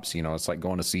stops. It's like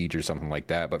going to Siege or something like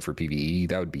that. But for PvE,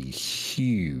 that would be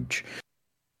huge.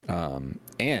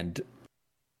 And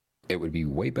it would be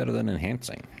way better than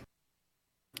enhancing.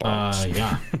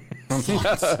 Yeah.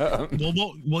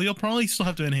 well, you'll probably still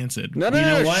have to enhance it. No, you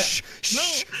know what?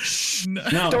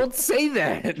 No, don't say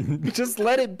that. Just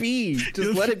let it be.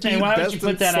 Just let it be. Why would you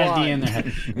put that idea in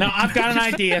there? No, I've got an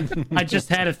idea. I just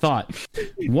had a thought.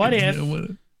 What if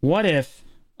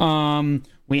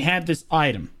we had this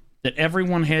item that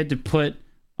everyone had to put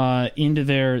into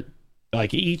their,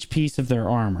 like, each piece of their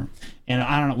armor, and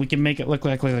I don't know, we can make it look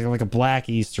like a black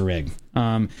Easter egg,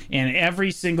 and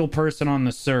every single person on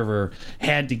the server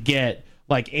had to get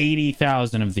like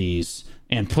 80,000 of these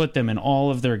and put them in all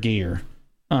of their gear,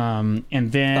 and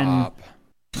then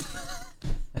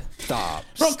Stop.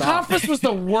 Bro, Conference was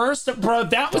the worst. Bro,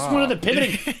 that was one of the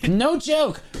pivoting. No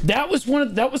joke. That was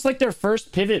like their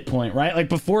first pivot point, right? Like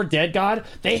before Dead God,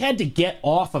 they had to get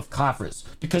off of Conference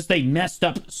because they messed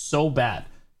up so bad.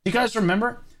 You guys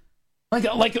remember?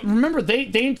 Like remember they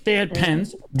had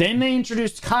pens, then they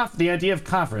introduced the idea of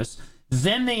Conference,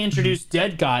 then they introduced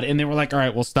Dead God, and they were like, all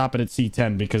right, we'll stop it at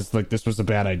C10 because like this was a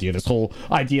bad idea. This whole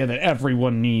idea that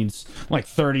everyone needs like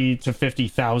 30 to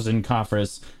 50,000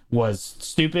 Conference was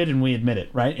stupid, and we admit it,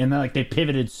 right? And then like they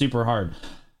pivoted super hard.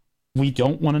 We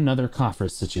don't want another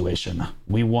Conference situation.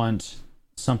 We want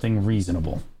something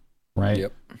reasonable, right?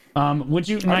 Yep. Would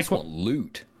you? I just want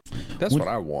loot. That's what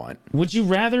I want. Would you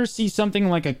rather see something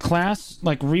like a class,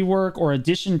 like rework or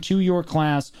addition to your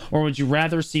class, or would you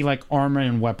rather see like armor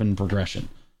and weapon progression?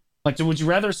 Like, would you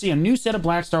rather see a new set of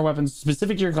Black Star weapons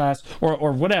specific to your class,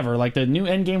 or whatever, like the new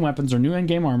endgame weapons or new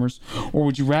endgame armors, or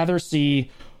would you rather see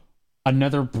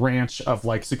another branch of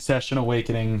like Succession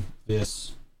Awakening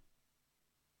this,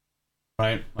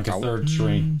 right? Like a third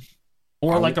tree,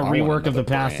 or like a rework of the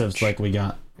passives like we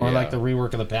got, or like the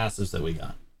rework of the passives that we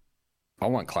got. I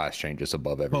want class changes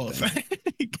above everything. Both.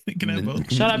 Can I have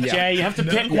both? Shut up, Jay. You have to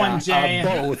pick one, Jay.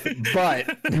 Both,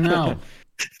 but no.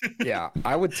 Yeah,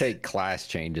 I would take class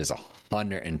changes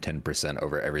 110%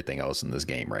 over everything else in this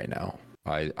game right now.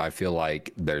 I feel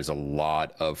like there's a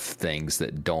lot of things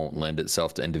that don't lend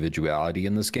itself to individuality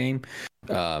in this game.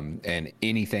 And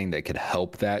anything that could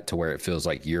help that to where it feels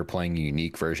like you're playing a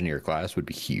unique version of your class would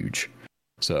be huge.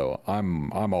 So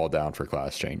I'm all down for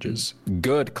class changes.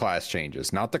 Good class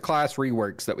changes, not the class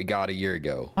reworks that we got a year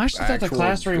ago. I actually thought the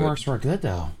class reworks were good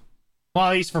though. Well,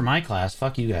 at least for my class.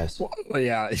 Fuck you guys. Well,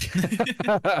 yeah.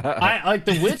 I like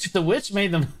the witch. The witch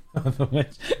made them.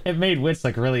 It made witch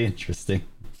like really interesting.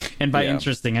 And by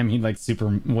interesting, I mean like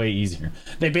super way easier.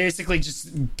 They basically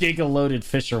just giga loaded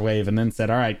Fisher Wave and then said,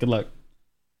 "All right, good luck."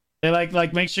 They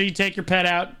like make sure you take your pet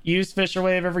out. Use Fisher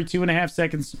Wave every 2.5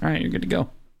 seconds. All right, you're good to go.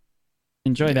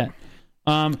 Enjoy that.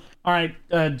 All right,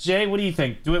 Jay, what do you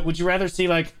think? Would you rather see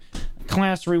like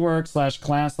class rework /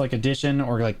 class like addition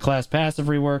or like class passive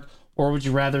rework, or would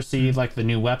you rather see like the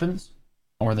new weapons,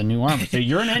 or the new armor. So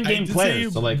you're an end game player.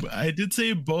 So like, I did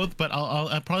say both, but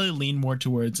I'll probably lean more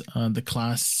towards the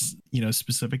class,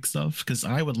 specific stuff, because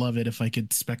I would love it if I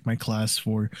could spec my class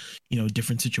for,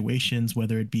 different situations,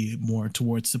 whether it be more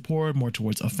towards support, more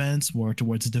towards offense, more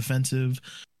towards defensive.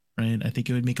 Right. I think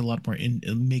it would make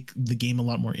make the game a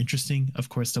lot more interesting. Of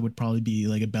course, that would probably be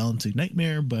like a balancing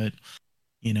nightmare, but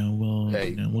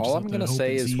we'll all I'm gonna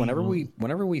say is whenever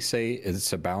we say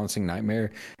it's a balancing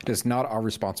nightmare, it is not our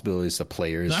responsibility as the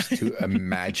players to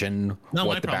imagine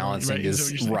what the balancing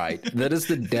is. Right. That is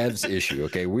the devs' issue.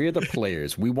 Okay, we're the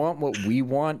players. We want what we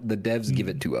want. The devs give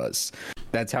it to us.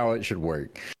 That's how it should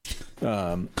work.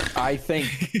 I think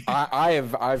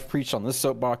I've preached on this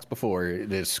soapbox before.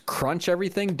 Just crunch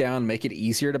everything down, make it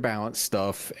easier to balance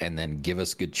stuff, and then give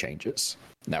us good changes.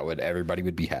 Everybody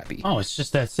would be happy. Oh, it's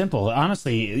just that simple.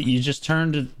 Honestly, you just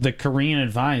turned the Korean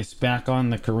advice back on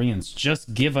the Koreans.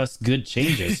 Just give us good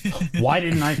changes. Why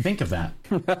didn't I think of that?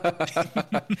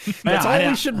 That's all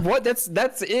we should. What? That's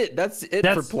it. That's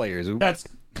for players. That's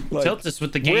Tiltus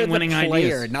with the game-winning ideas. We're the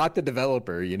player, not the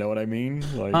developer. You know what I mean?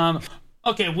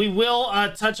 Okay, we will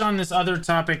touch on this other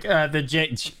topic.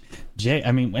 The Jay,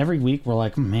 I mean, every week we're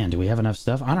like, man, do we have enough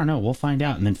stuff? I don't know. We'll find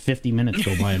out. And then 50 minutes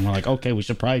go by and we're like, okay, we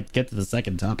should probably get to the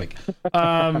second topic.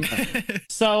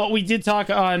 So we did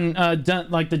talk on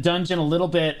the dungeon a little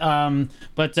bit,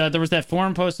 but there was that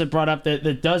forum post that brought up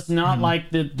that does not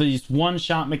like these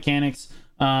one-shot mechanics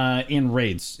in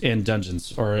raids and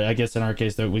dungeons, or I guess in our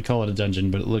case, we call it a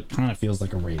dungeon, but it kind of feels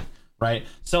like a raid. Right.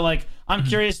 So like, I'm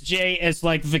curious, Jay, as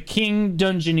like the king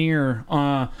dungeoneer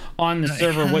on the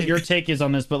server, what your take is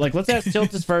on this. But like, let's ask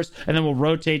Tiltus first, and then we'll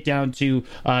rotate down to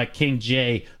King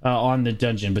Jay on the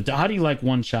dungeon. But how do you like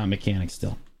one-shot mechanics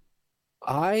still?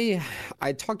 I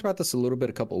talked about this a little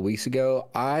bit a couple of weeks ago.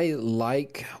 I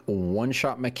like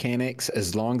one-shot mechanics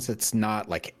as long as it's not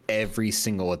like every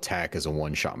single attack is a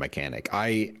one-shot mechanic.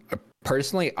 I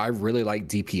really like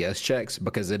DPS checks,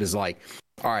 because it is like,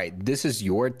 all right, this is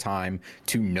your time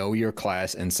to know your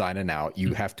class inside and out.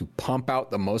 You have to pump out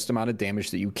the most amount of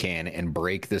damage that you can and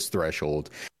break this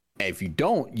threshold. If you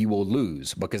don't, you will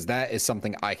lose, because that is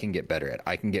something I can get better at.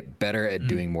 I can get better at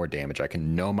doing more damage. I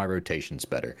can know my rotations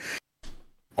better.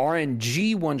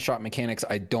 RNG one-shot mechanics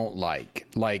I don't like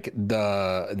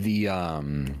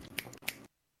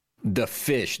the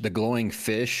fish, the glowing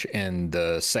fish in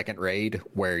the second raid,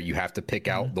 where you have to pick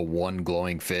out the one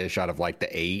glowing fish out of like the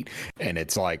 8, and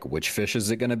it's like, which fish is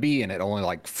it going to be? And it only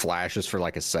like flashes for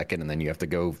like a second, and then you have to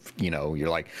go, you're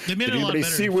like, did anybody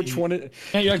see which one it?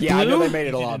 Yeah, I know they made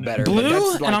it a lot better.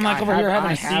 Blue, and I'm like over here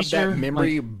having a seizure. That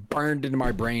memory burned into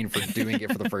my brain for doing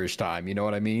it for the first time. You know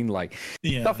what I mean? Like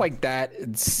stuff like that,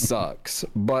 it sucks.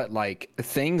 But like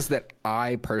things that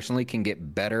I personally can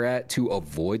get better at to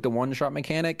avoid the one-shot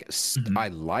mechanic,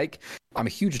 I'm a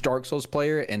huge Dark Souls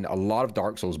player, and a lot of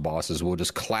Dark Souls bosses will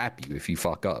just clap you if you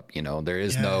fuck up.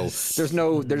 There's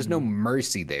no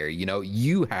mercy there.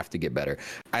 You have to get better.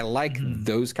 I like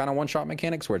those kind of one-shot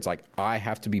mechanics where it's like, I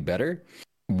have to be better.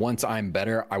 Once I'm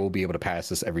better, I will be able to pass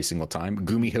this every single time.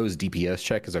 Gumiho's DPS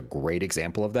check is a great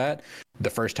example of that. The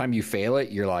first time you fail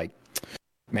it, you're like,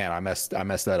 man, I messed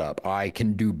that up. I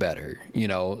can do better,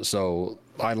 so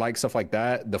I like stuff like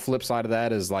that. The flip side of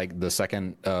that is like the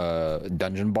second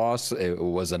dungeon boss. It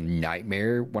was a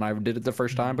nightmare when I did it the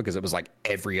first time, because it was like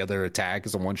every other attack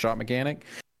is a one-shot mechanic.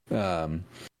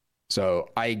 So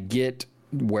I get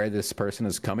where this person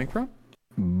is coming from,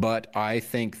 but I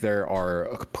think there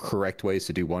are correct ways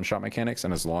to do one-shot mechanics,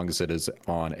 and as long as it is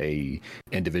on a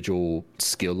individual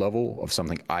skill level of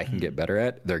something I can get better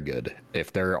at, they're good.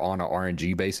 If they're on an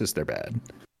RNG basis, they're bad.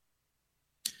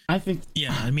 I think.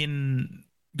 Yeah, I mean,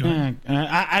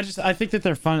 I think that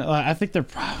they're fun. I think they're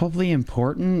probably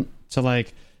important to,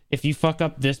 like, if you fuck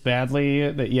up this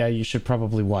badly, that you should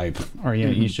probably wipe, or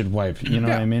you should wipe. You know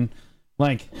what I mean?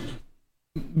 Like.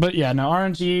 But yeah, no,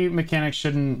 RNG mechanics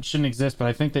shouldn't exist. But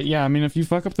I think that if you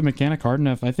fuck up the mechanic hard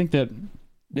enough, I think that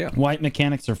white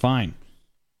mechanics are fine.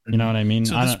 You know what I mean?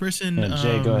 So this person,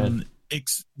 Jay, go ahead.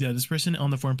 This person on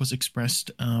the forum post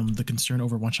expressed the concern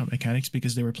over one-shot mechanics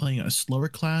because they were playing a slower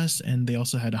class and they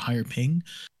also had a higher ping.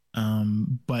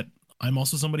 But I'm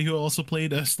also somebody who also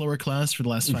played a slower class for the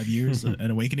last 5 years,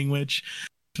 an Awakening Witch.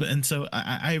 And so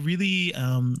I really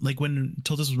like when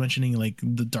Tiltus was mentioning like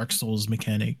the Dark Souls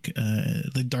mechanic,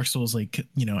 the Dark Souls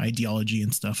ideology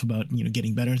and stuff about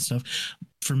getting better and stuff.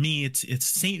 for me, it's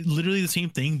literally the same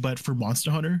thing, but for Monster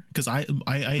Hunter, because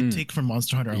I take from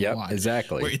Monster Hunter a lot.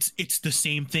 Exactly. Where it's the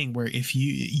same thing where if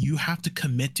you have to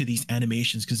commit to these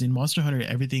animations, because in Monster Hunter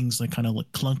everything's like kind of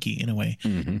like clunky in a way,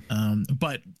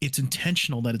 but it's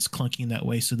intentional that it's clunky in that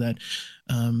way, so that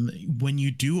when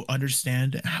you do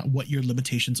understand what your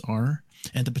limitations are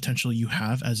and the potential you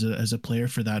have as a player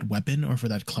for that weapon or for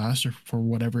that class or for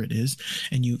whatever it is,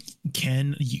 and you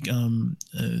can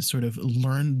sort of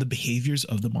learn the behaviors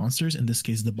of the monsters, in this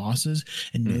case the bosses,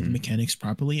 and know the mechanics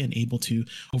properly and able to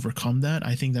overcome that,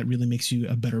 I think that really makes you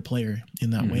a better player in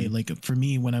that way. Like for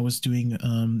me, when I was doing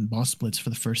boss splits for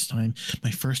the first time,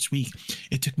 my first week,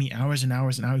 it took me hours and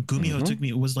hours and hours. Gumiho took me,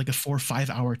 it was like a 4 or 5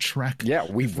 hour trek. Yeah,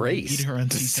 we raced. Beat her on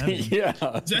C7. Yeah.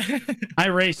 I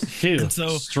raced too,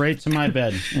 so straight to my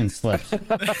bed and slept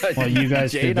while you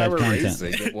guys Jay did and I that were content.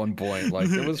 racing at one point. Like,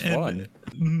 it was fun.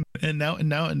 And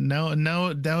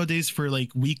nowadays for like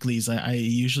weeklies, I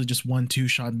usually just 1-2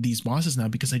 shot these bosses now,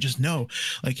 because I just know,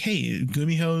 like, hey,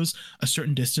 Gumiho's a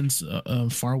certain distance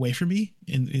far away from me,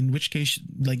 in which case,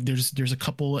 like, there's a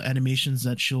couple animations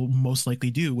that she'll most likely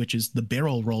do, which is the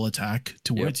barrel roll attack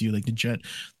towards you, like the jet,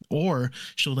 or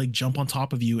she'll like jump on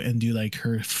top of you and do like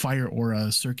her fire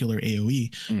aura circular AoE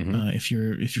if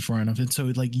you're far enough. And so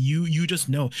like you just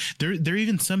know there are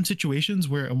even some situations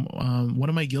where one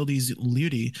of my guildies,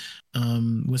 Ludi,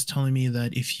 was telling me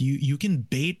that if you can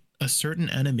bait a certain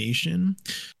animation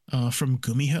from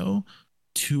Gumiho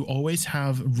to always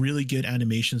have really good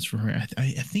animations for her. I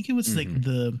think it was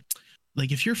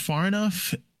like if you're far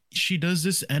enough, she does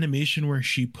this animation where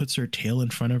she puts her tail in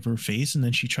front of her face and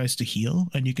then she tries to heal,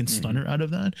 and you can stun her out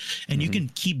of that, and you can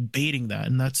keep baiting that.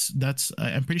 And that's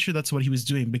I'm pretty sure that's what he was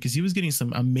doing, because he was getting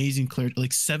some amazing clear,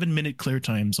 like 7-minute clear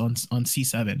times on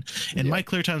C7, and my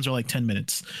clear times are like 10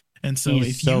 minutes. And so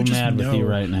He's if so you just mad with you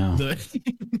right now.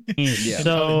 He's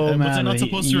so was mad. I not with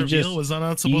supposed you. to reveal? Was I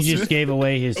not supposed you to? just gave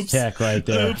away his tech right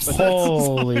there.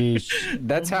 Holy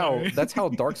That's how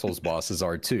Dark Souls bosses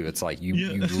are too. It's like you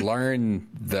learn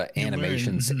the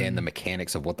animations and the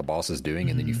mechanics of what the boss is doing,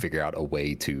 and then you figure out a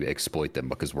way to exploit them,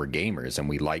 because we're gamers and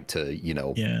we like to,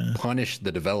 punish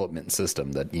the development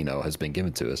system that, has been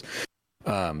given to us.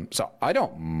 So I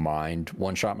don't mind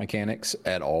one-shot mechanics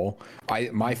at all.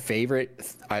 My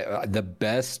favorite, the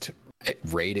best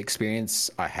raid experience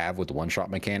I have with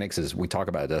one-shot mechanics is, we talk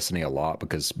about Destiny a lot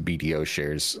because BDO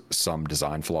shares some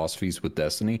design philosophies with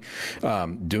Destiny.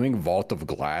 Doing Vault of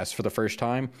Glass for the first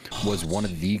time was one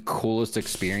of the coolest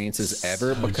experiences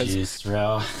ever, because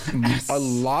a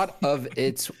lot of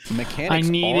its mechanics I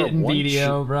need it in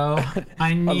BDO, bro.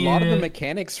 I need a lot of the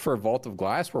mechanics for Vault of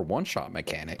Glass were one-shot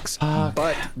mechanics,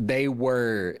 but they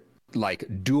were like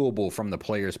doable from the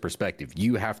player's perspective.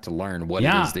 You have to learn what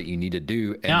it is that you need to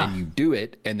do, and then you do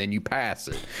it, and then you pass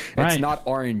it. It's not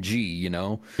RNG,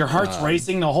 Your heart's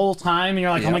racing the whole time, and you're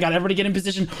like, oh my god, everybody get in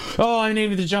position. Oh, I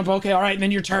need to jump. Okay, all right, and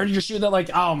then your turn, you're shooting that, like,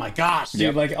 oh my gosh,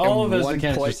 dude, like all of those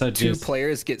mechanics are so two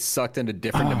players get sucked into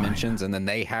different dimensions, and then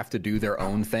they have to do their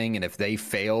own thing, and if they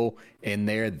fail in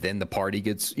there, then the party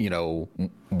gets,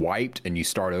 wiped, and you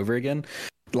start over again.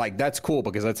 Like, that's cool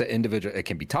because that's an individual. It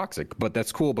can be toxic, but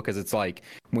that's cool because it's like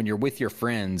when you're with your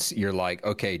friends, you're like,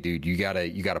 okay, dude, you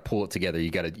gotta pull it together. You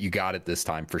got it this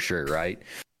time for sure, right?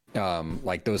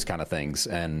 Like those kind of things,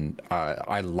 and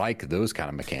I like those kind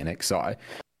of mechanics. So I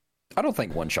don't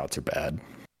think one shots are bad.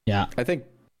 Yeah, I think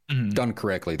done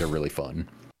correctly, they're really fun.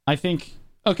 I think.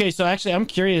 Okay, so actually, I'm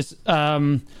curious.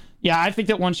 I think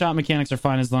that one shot mechanics are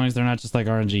fine as long as they're not just like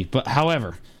RNG. But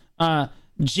however,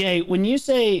 Jay, when you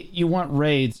say you want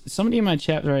raids, somebody in my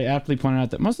chat very aptly pointed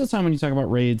out that most of the time when you talk about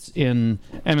raids in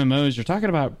MMOs, you're talking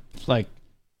about like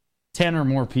 10 or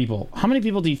more people. How many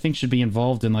people do you think should be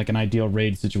involved in like an ideal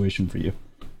raid situation for you?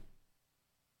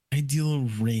 Ideal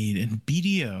raid in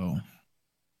BDO.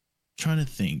 Trying to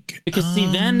think, because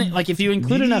see, then like if you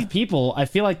include enough people, I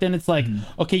feel like then it's like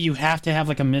okay, you have to have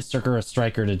like a mystic or a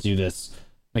striker to do this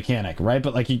mechanic, right?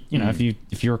 But like you know, if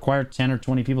you require 10 or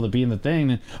 20 people to be in the thing,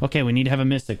 then okay, we need to have a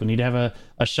mystic, we need to have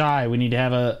a shy, we need to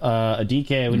have a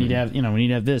DK, we need to have we need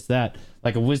to have this, that,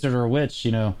 like a wizard or a witch,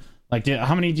 like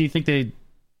how many do you think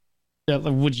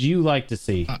would you like to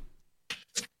see?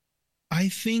 I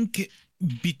think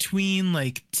between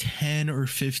like 10 or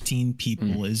 15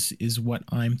 people is what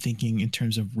I'm thinking in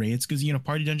terms of raids, because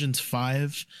party dungeon's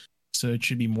 5, so it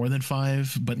should be more than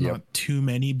 5, but not too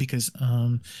many, because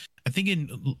I think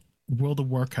in World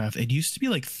of Warcraft it used to be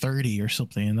like 30 or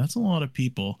something, and that's a lot of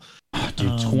people. Oh,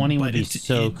 dude, 20 would be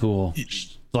so cool.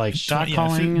 Like shot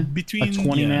calling between a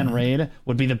 20-man raid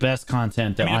would be the best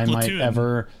content that I might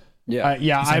ever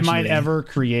Yeah, I might ever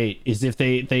create is if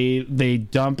they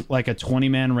dump like a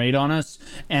 20-man raid on us,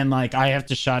 and like I have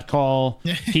to shot call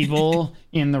people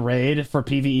in the raid for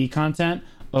PvE content.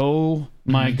 Oh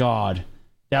my god,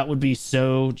 that would be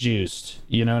so juiced.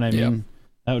 You know what I mean?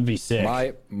 That would be sick.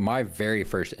 My very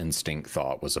first instinct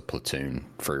thought was a platoon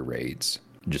for raids,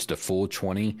 just a full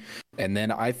 20. And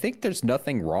then I think there's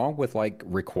nothing wrong with like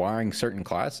requiring certain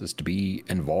classes to be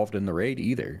involved in the raid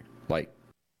either. Like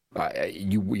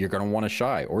you're going to want a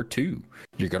shy or two.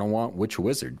 You're going to want witch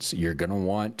wizards. You're going to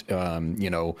want,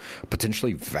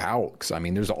 potentially Valks. I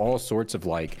mean, there's all sorts of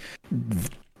like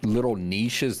little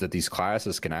niches that these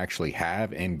classes can actually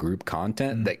have in group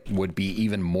content that would be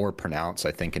even more pronounced,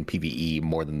 I think, in PvE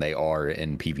more than they are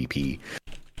in PvP.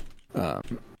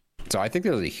 So I think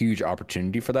there's a huge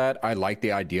opportunity for that. I like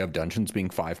the idea of dungeons being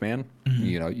 5-man.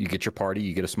 You know, you get your party,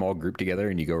 you get a small group together,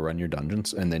 and you go run your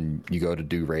dungeons, and then you go to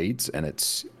do raids, and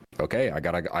it's okay. I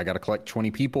gotta collect 20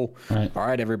 people. Right. All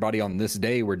right, everybody, on this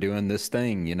day we're doing this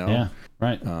thing. You know. Yeah.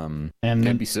 Right. And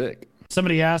it'd be sick.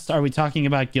 Somebody asked, "Are we talking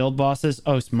about guild bosses?"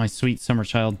 Oh, my sweet summer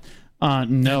child.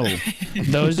 No,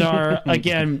 those are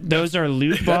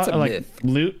loot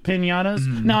loot pinatas.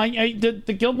 No,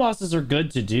 the guild bosses are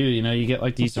good to do. You know, you get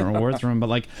like decent rewards from them, but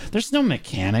like, there's no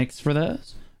mechanics for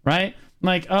those, right?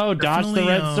 Like, oh, dodge the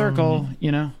red circle.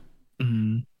 You know.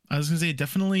 I was gonna say,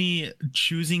 definitely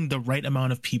choosing the right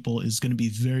amount of people is going to be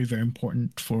very, very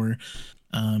important for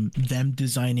them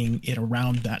designing it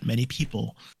around that many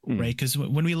people, right? Because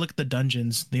when we look at the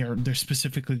dungeons, they're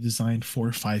specifically designed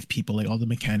for 5 people. Like all the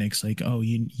mechanics, like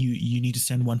you need to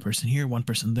send one person here, one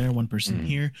person there, one person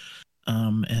here.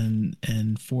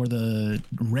 And for the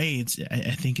raids,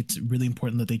 I think it's really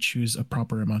important that they choose a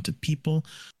proper amount of people.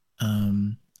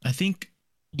 I think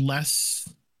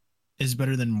less is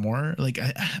better than more. Like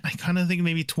I kind of think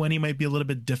maybe 20 might be a little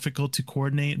bit difficult to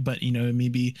coordinate, but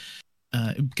maybe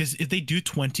because if they do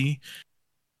 20,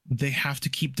 they have to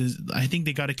keep I think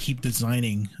they got to keep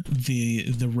designing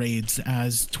the raids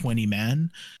as 20 man.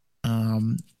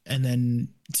 And then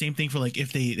same thing for like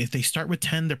if they start with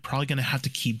 10, they're probably going to have to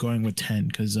keep going with 10,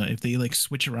 because if they like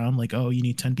switch around, like, oh, you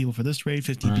need 10 people for this raid,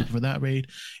 15 people for that raid,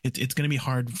 it's going to be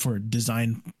hard for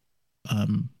design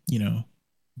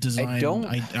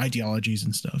ideologies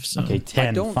and stuff. So okay,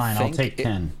 10, fine, I'll take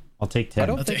 10. I'll take 10. I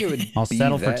don't think it would I'll be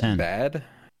settle that for 10. bad.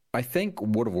 I think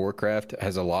World of Warcraft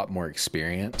has a lot more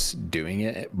experience doing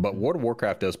it, but World of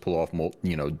Warcraft does pull off,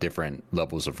 different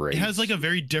levels of raids. It has like a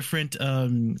very different,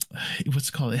 what's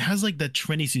it called? It has like the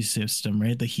Trinity system,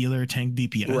 right? The healer, tank,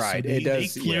 DPS. Right. So they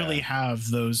clearly have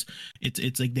those.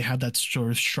 It's like they have that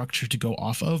sort of structure to go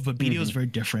off of, but BDO is very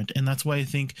different, and that's why I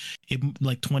think it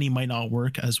like 20 might not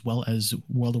work as well as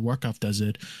World of Warcraft does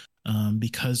it.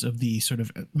 Because of the sort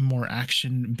of more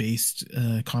action-based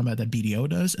combat that BDO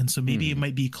does, and so maybe it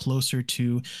might be closer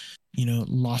to,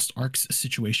 Lost Ark's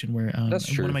situation where one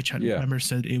of my chat members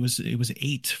said it was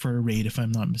 8 for a raid, if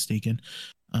I'm not mistaken,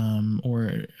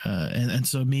 and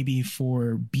so maybe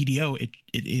for BDO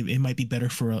it might be better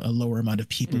for a lower amount of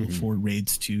people for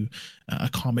raids to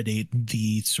accommodate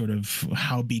the sort of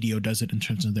how BDO does it in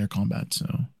terms of their combat. So.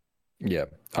 Yeah,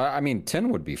 I mean 10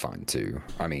 would be fine too.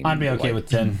 I mean, I'd be okay with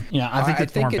 10. Yeah, I think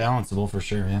it's more balanceable for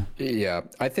sure. Yeah,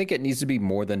 I think it needs to be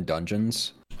more than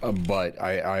dungeons. But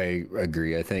I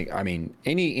agree. I mean,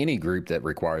 any group that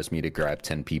requires me to grab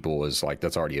 10 people is like,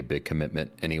 that's already a big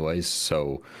commitment anyways.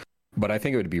 So, but I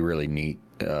think it would be really neat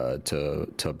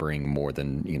to bring more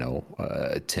than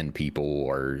 10 people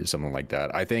or something like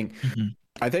that. I think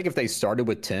if they started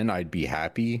with 10, I'd be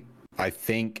happy. I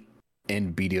think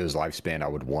in BDO's lifespan, I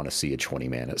would want to see a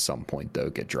 20-man at some point though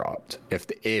get dropped.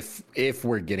 If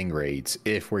we're getting raids,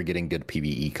 if we're getting good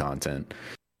PvE content,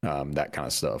 that kind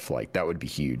of stuff, like that would be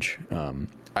huge.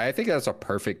 I think that's a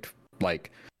perfect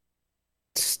like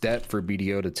step for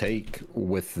BDO to take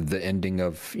with the ending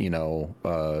of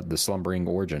the slumbering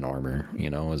origin armor.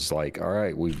 Is like, all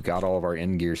right, we've got all of our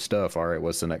end gear stuff. All right,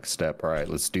 what's the next step? All right,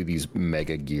 let's do these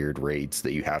mega geared raids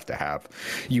that you have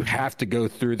to go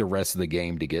through the rest of the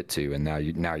game to get to, and now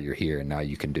you're here, and now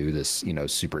you can do this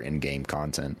super end game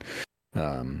content.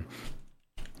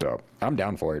 So I'm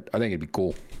down for it. I think it'd be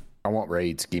cool. I want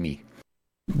raids. Gimme.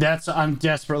 I'm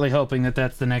desperately hoping that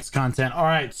that's the next content. All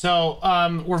right, so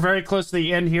we're very close to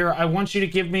the end here. I want you to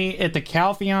give me at the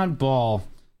Calpheon Ball,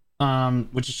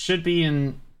 which should be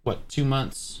in 2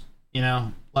 months.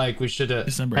 Like we should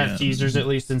have teasers at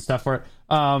least and stuff for it.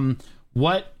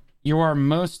 What you are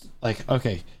most like?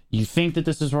 Okay, you think that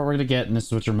this is what we're gonna get, and this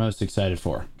is what you're most excited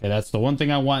for. Okay, that's the one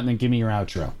thing I want, and then give me your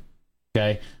outro.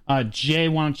 Okay, Jay,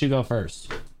 why don't you go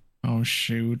first? Oh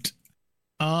shoot.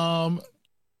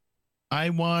 I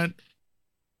want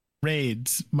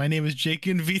Raids. My name is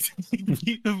Jakin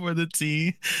VT for the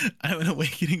T. I'm an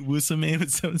awakening Wusa main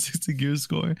with 760 gear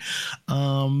score.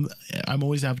 I'm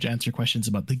always happy to answer questions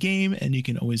about the game, and you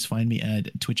can always find me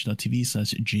at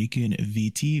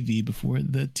twitch.tv/JakinVT, before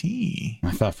the T.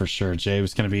 I thought for sure Jay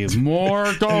was going to be more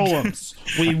golems.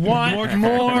 We want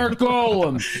more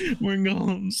golems. More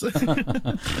golems.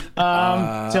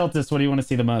 Tiltus, what do you want to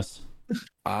see the most?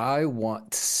 I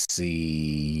want to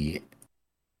see.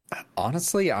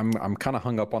 Honestly, I'm kind of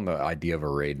hung up on the idea of a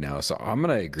raid now, so I'm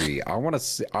gonna agree. I want to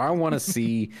see.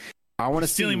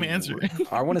 Stealing my answer.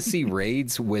 I want to see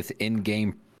raids with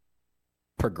in-game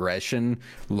progression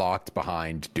locked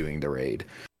behind doing the raid.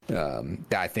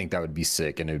 I think that would be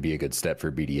sick, and it would be a good step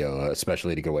for BDO,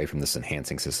 especially to get away from this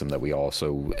enhancing system that we all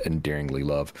so endearingly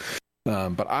love.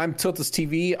 But I'm Tiltus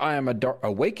TV. I am a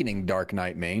awakening Dark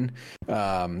Knight main.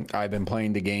 I've been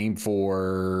playing the game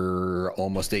for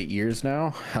almost 8 years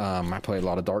now. I play a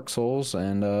lot of Dark Souls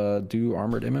and do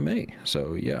armored MMA.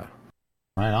 So yeah,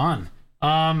 right on.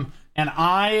 And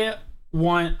I'm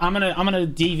gonna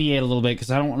deviate a little bit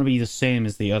because I don't want to be the same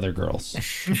as the other girls.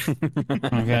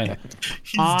 Okay,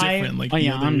 He's different, like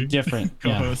I'm different.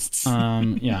 Co-hosts.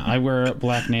 Yeah, I wear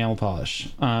black nail polish.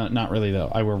 Not really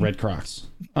though. I wear red Crocs.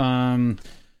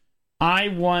 I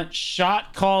want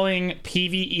shot calling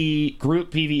PvE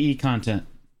group PvE content.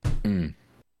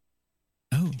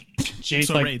 Oh, Jay's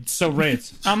so like, raids. so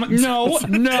raids. No,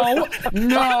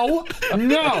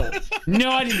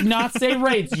 I did not say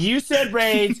raids. You said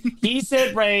raids. He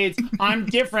said raids. I'm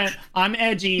different. I'm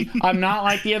edgy. I'm not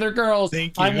like the other girls.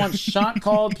 Thank you. I want shot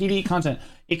called PvE content.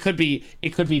 It could be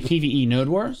PvE Node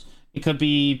Wars. It could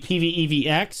be PvE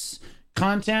VX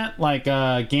content like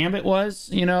Gambit was,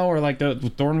 or like the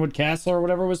Thornwood Castle or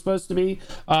whatever it was supposed to be.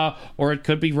 Or it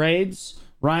could be raids,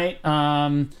 right?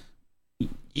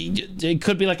 It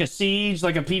could be like a siege,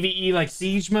 like a PvE, like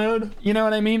siege mode. You know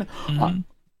what I mean? Mm-hmm.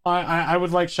 I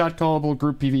would like shot callable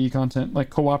group PvE content, like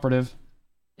cooperative.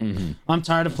 Mm-hmm. I'm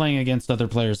tired of playing against other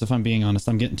players. If I'm being honest,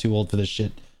 I'm getting too old for this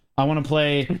shit. I want to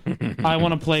play. I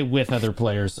want to play with other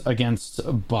players against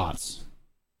bots.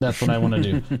 That's what I want to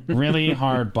do. Really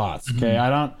hard bots. Okay, I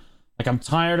don't like. I'm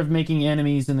tired of making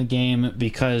enemies in the game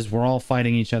because we're all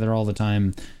fighting each other all the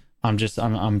time. I'm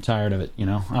tired of it,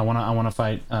 I want to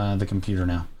fight the computer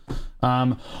now.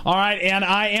 All right, and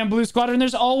I am Blue Squadron.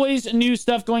 There's always new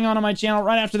stuff going on my channel.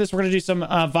 Right after this, we're gonna do some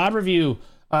VOD review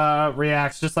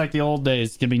reacts, just like the old days.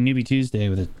 It's gonna be Newbie Tuesday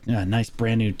with a nice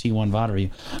brand new T1 VOD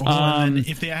review. And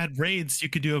if they add raids, you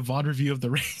could do a VOD review of the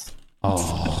raids. That's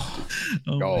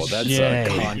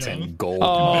content gold.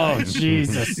 Oh,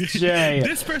 Jesus, Jay.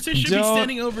 This person should be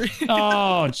standing over here.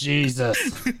 Oh, Jesus.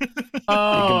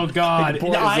 Oh, God.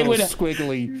 I would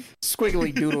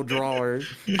squiggly doodle drawer.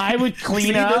 I would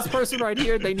clean up. This person right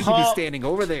here, they need to be standing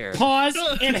over there. Pause,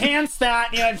 enhance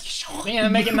that,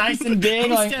 make it nice and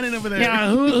big. Who's standing over there? Yeah,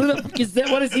 who the fuck is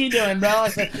that? What is he doing, bro?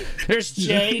 There's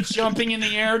Jay jumping in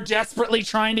the air, desperately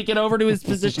trying to get over to his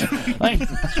position.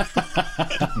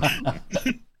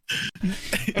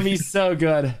 It'd be so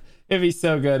good.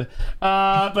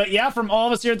 But yeah, from all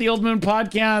of us here at the Old Moon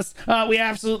Podcast, we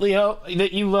absolutely hope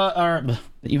that you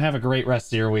have a great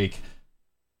rest of your week.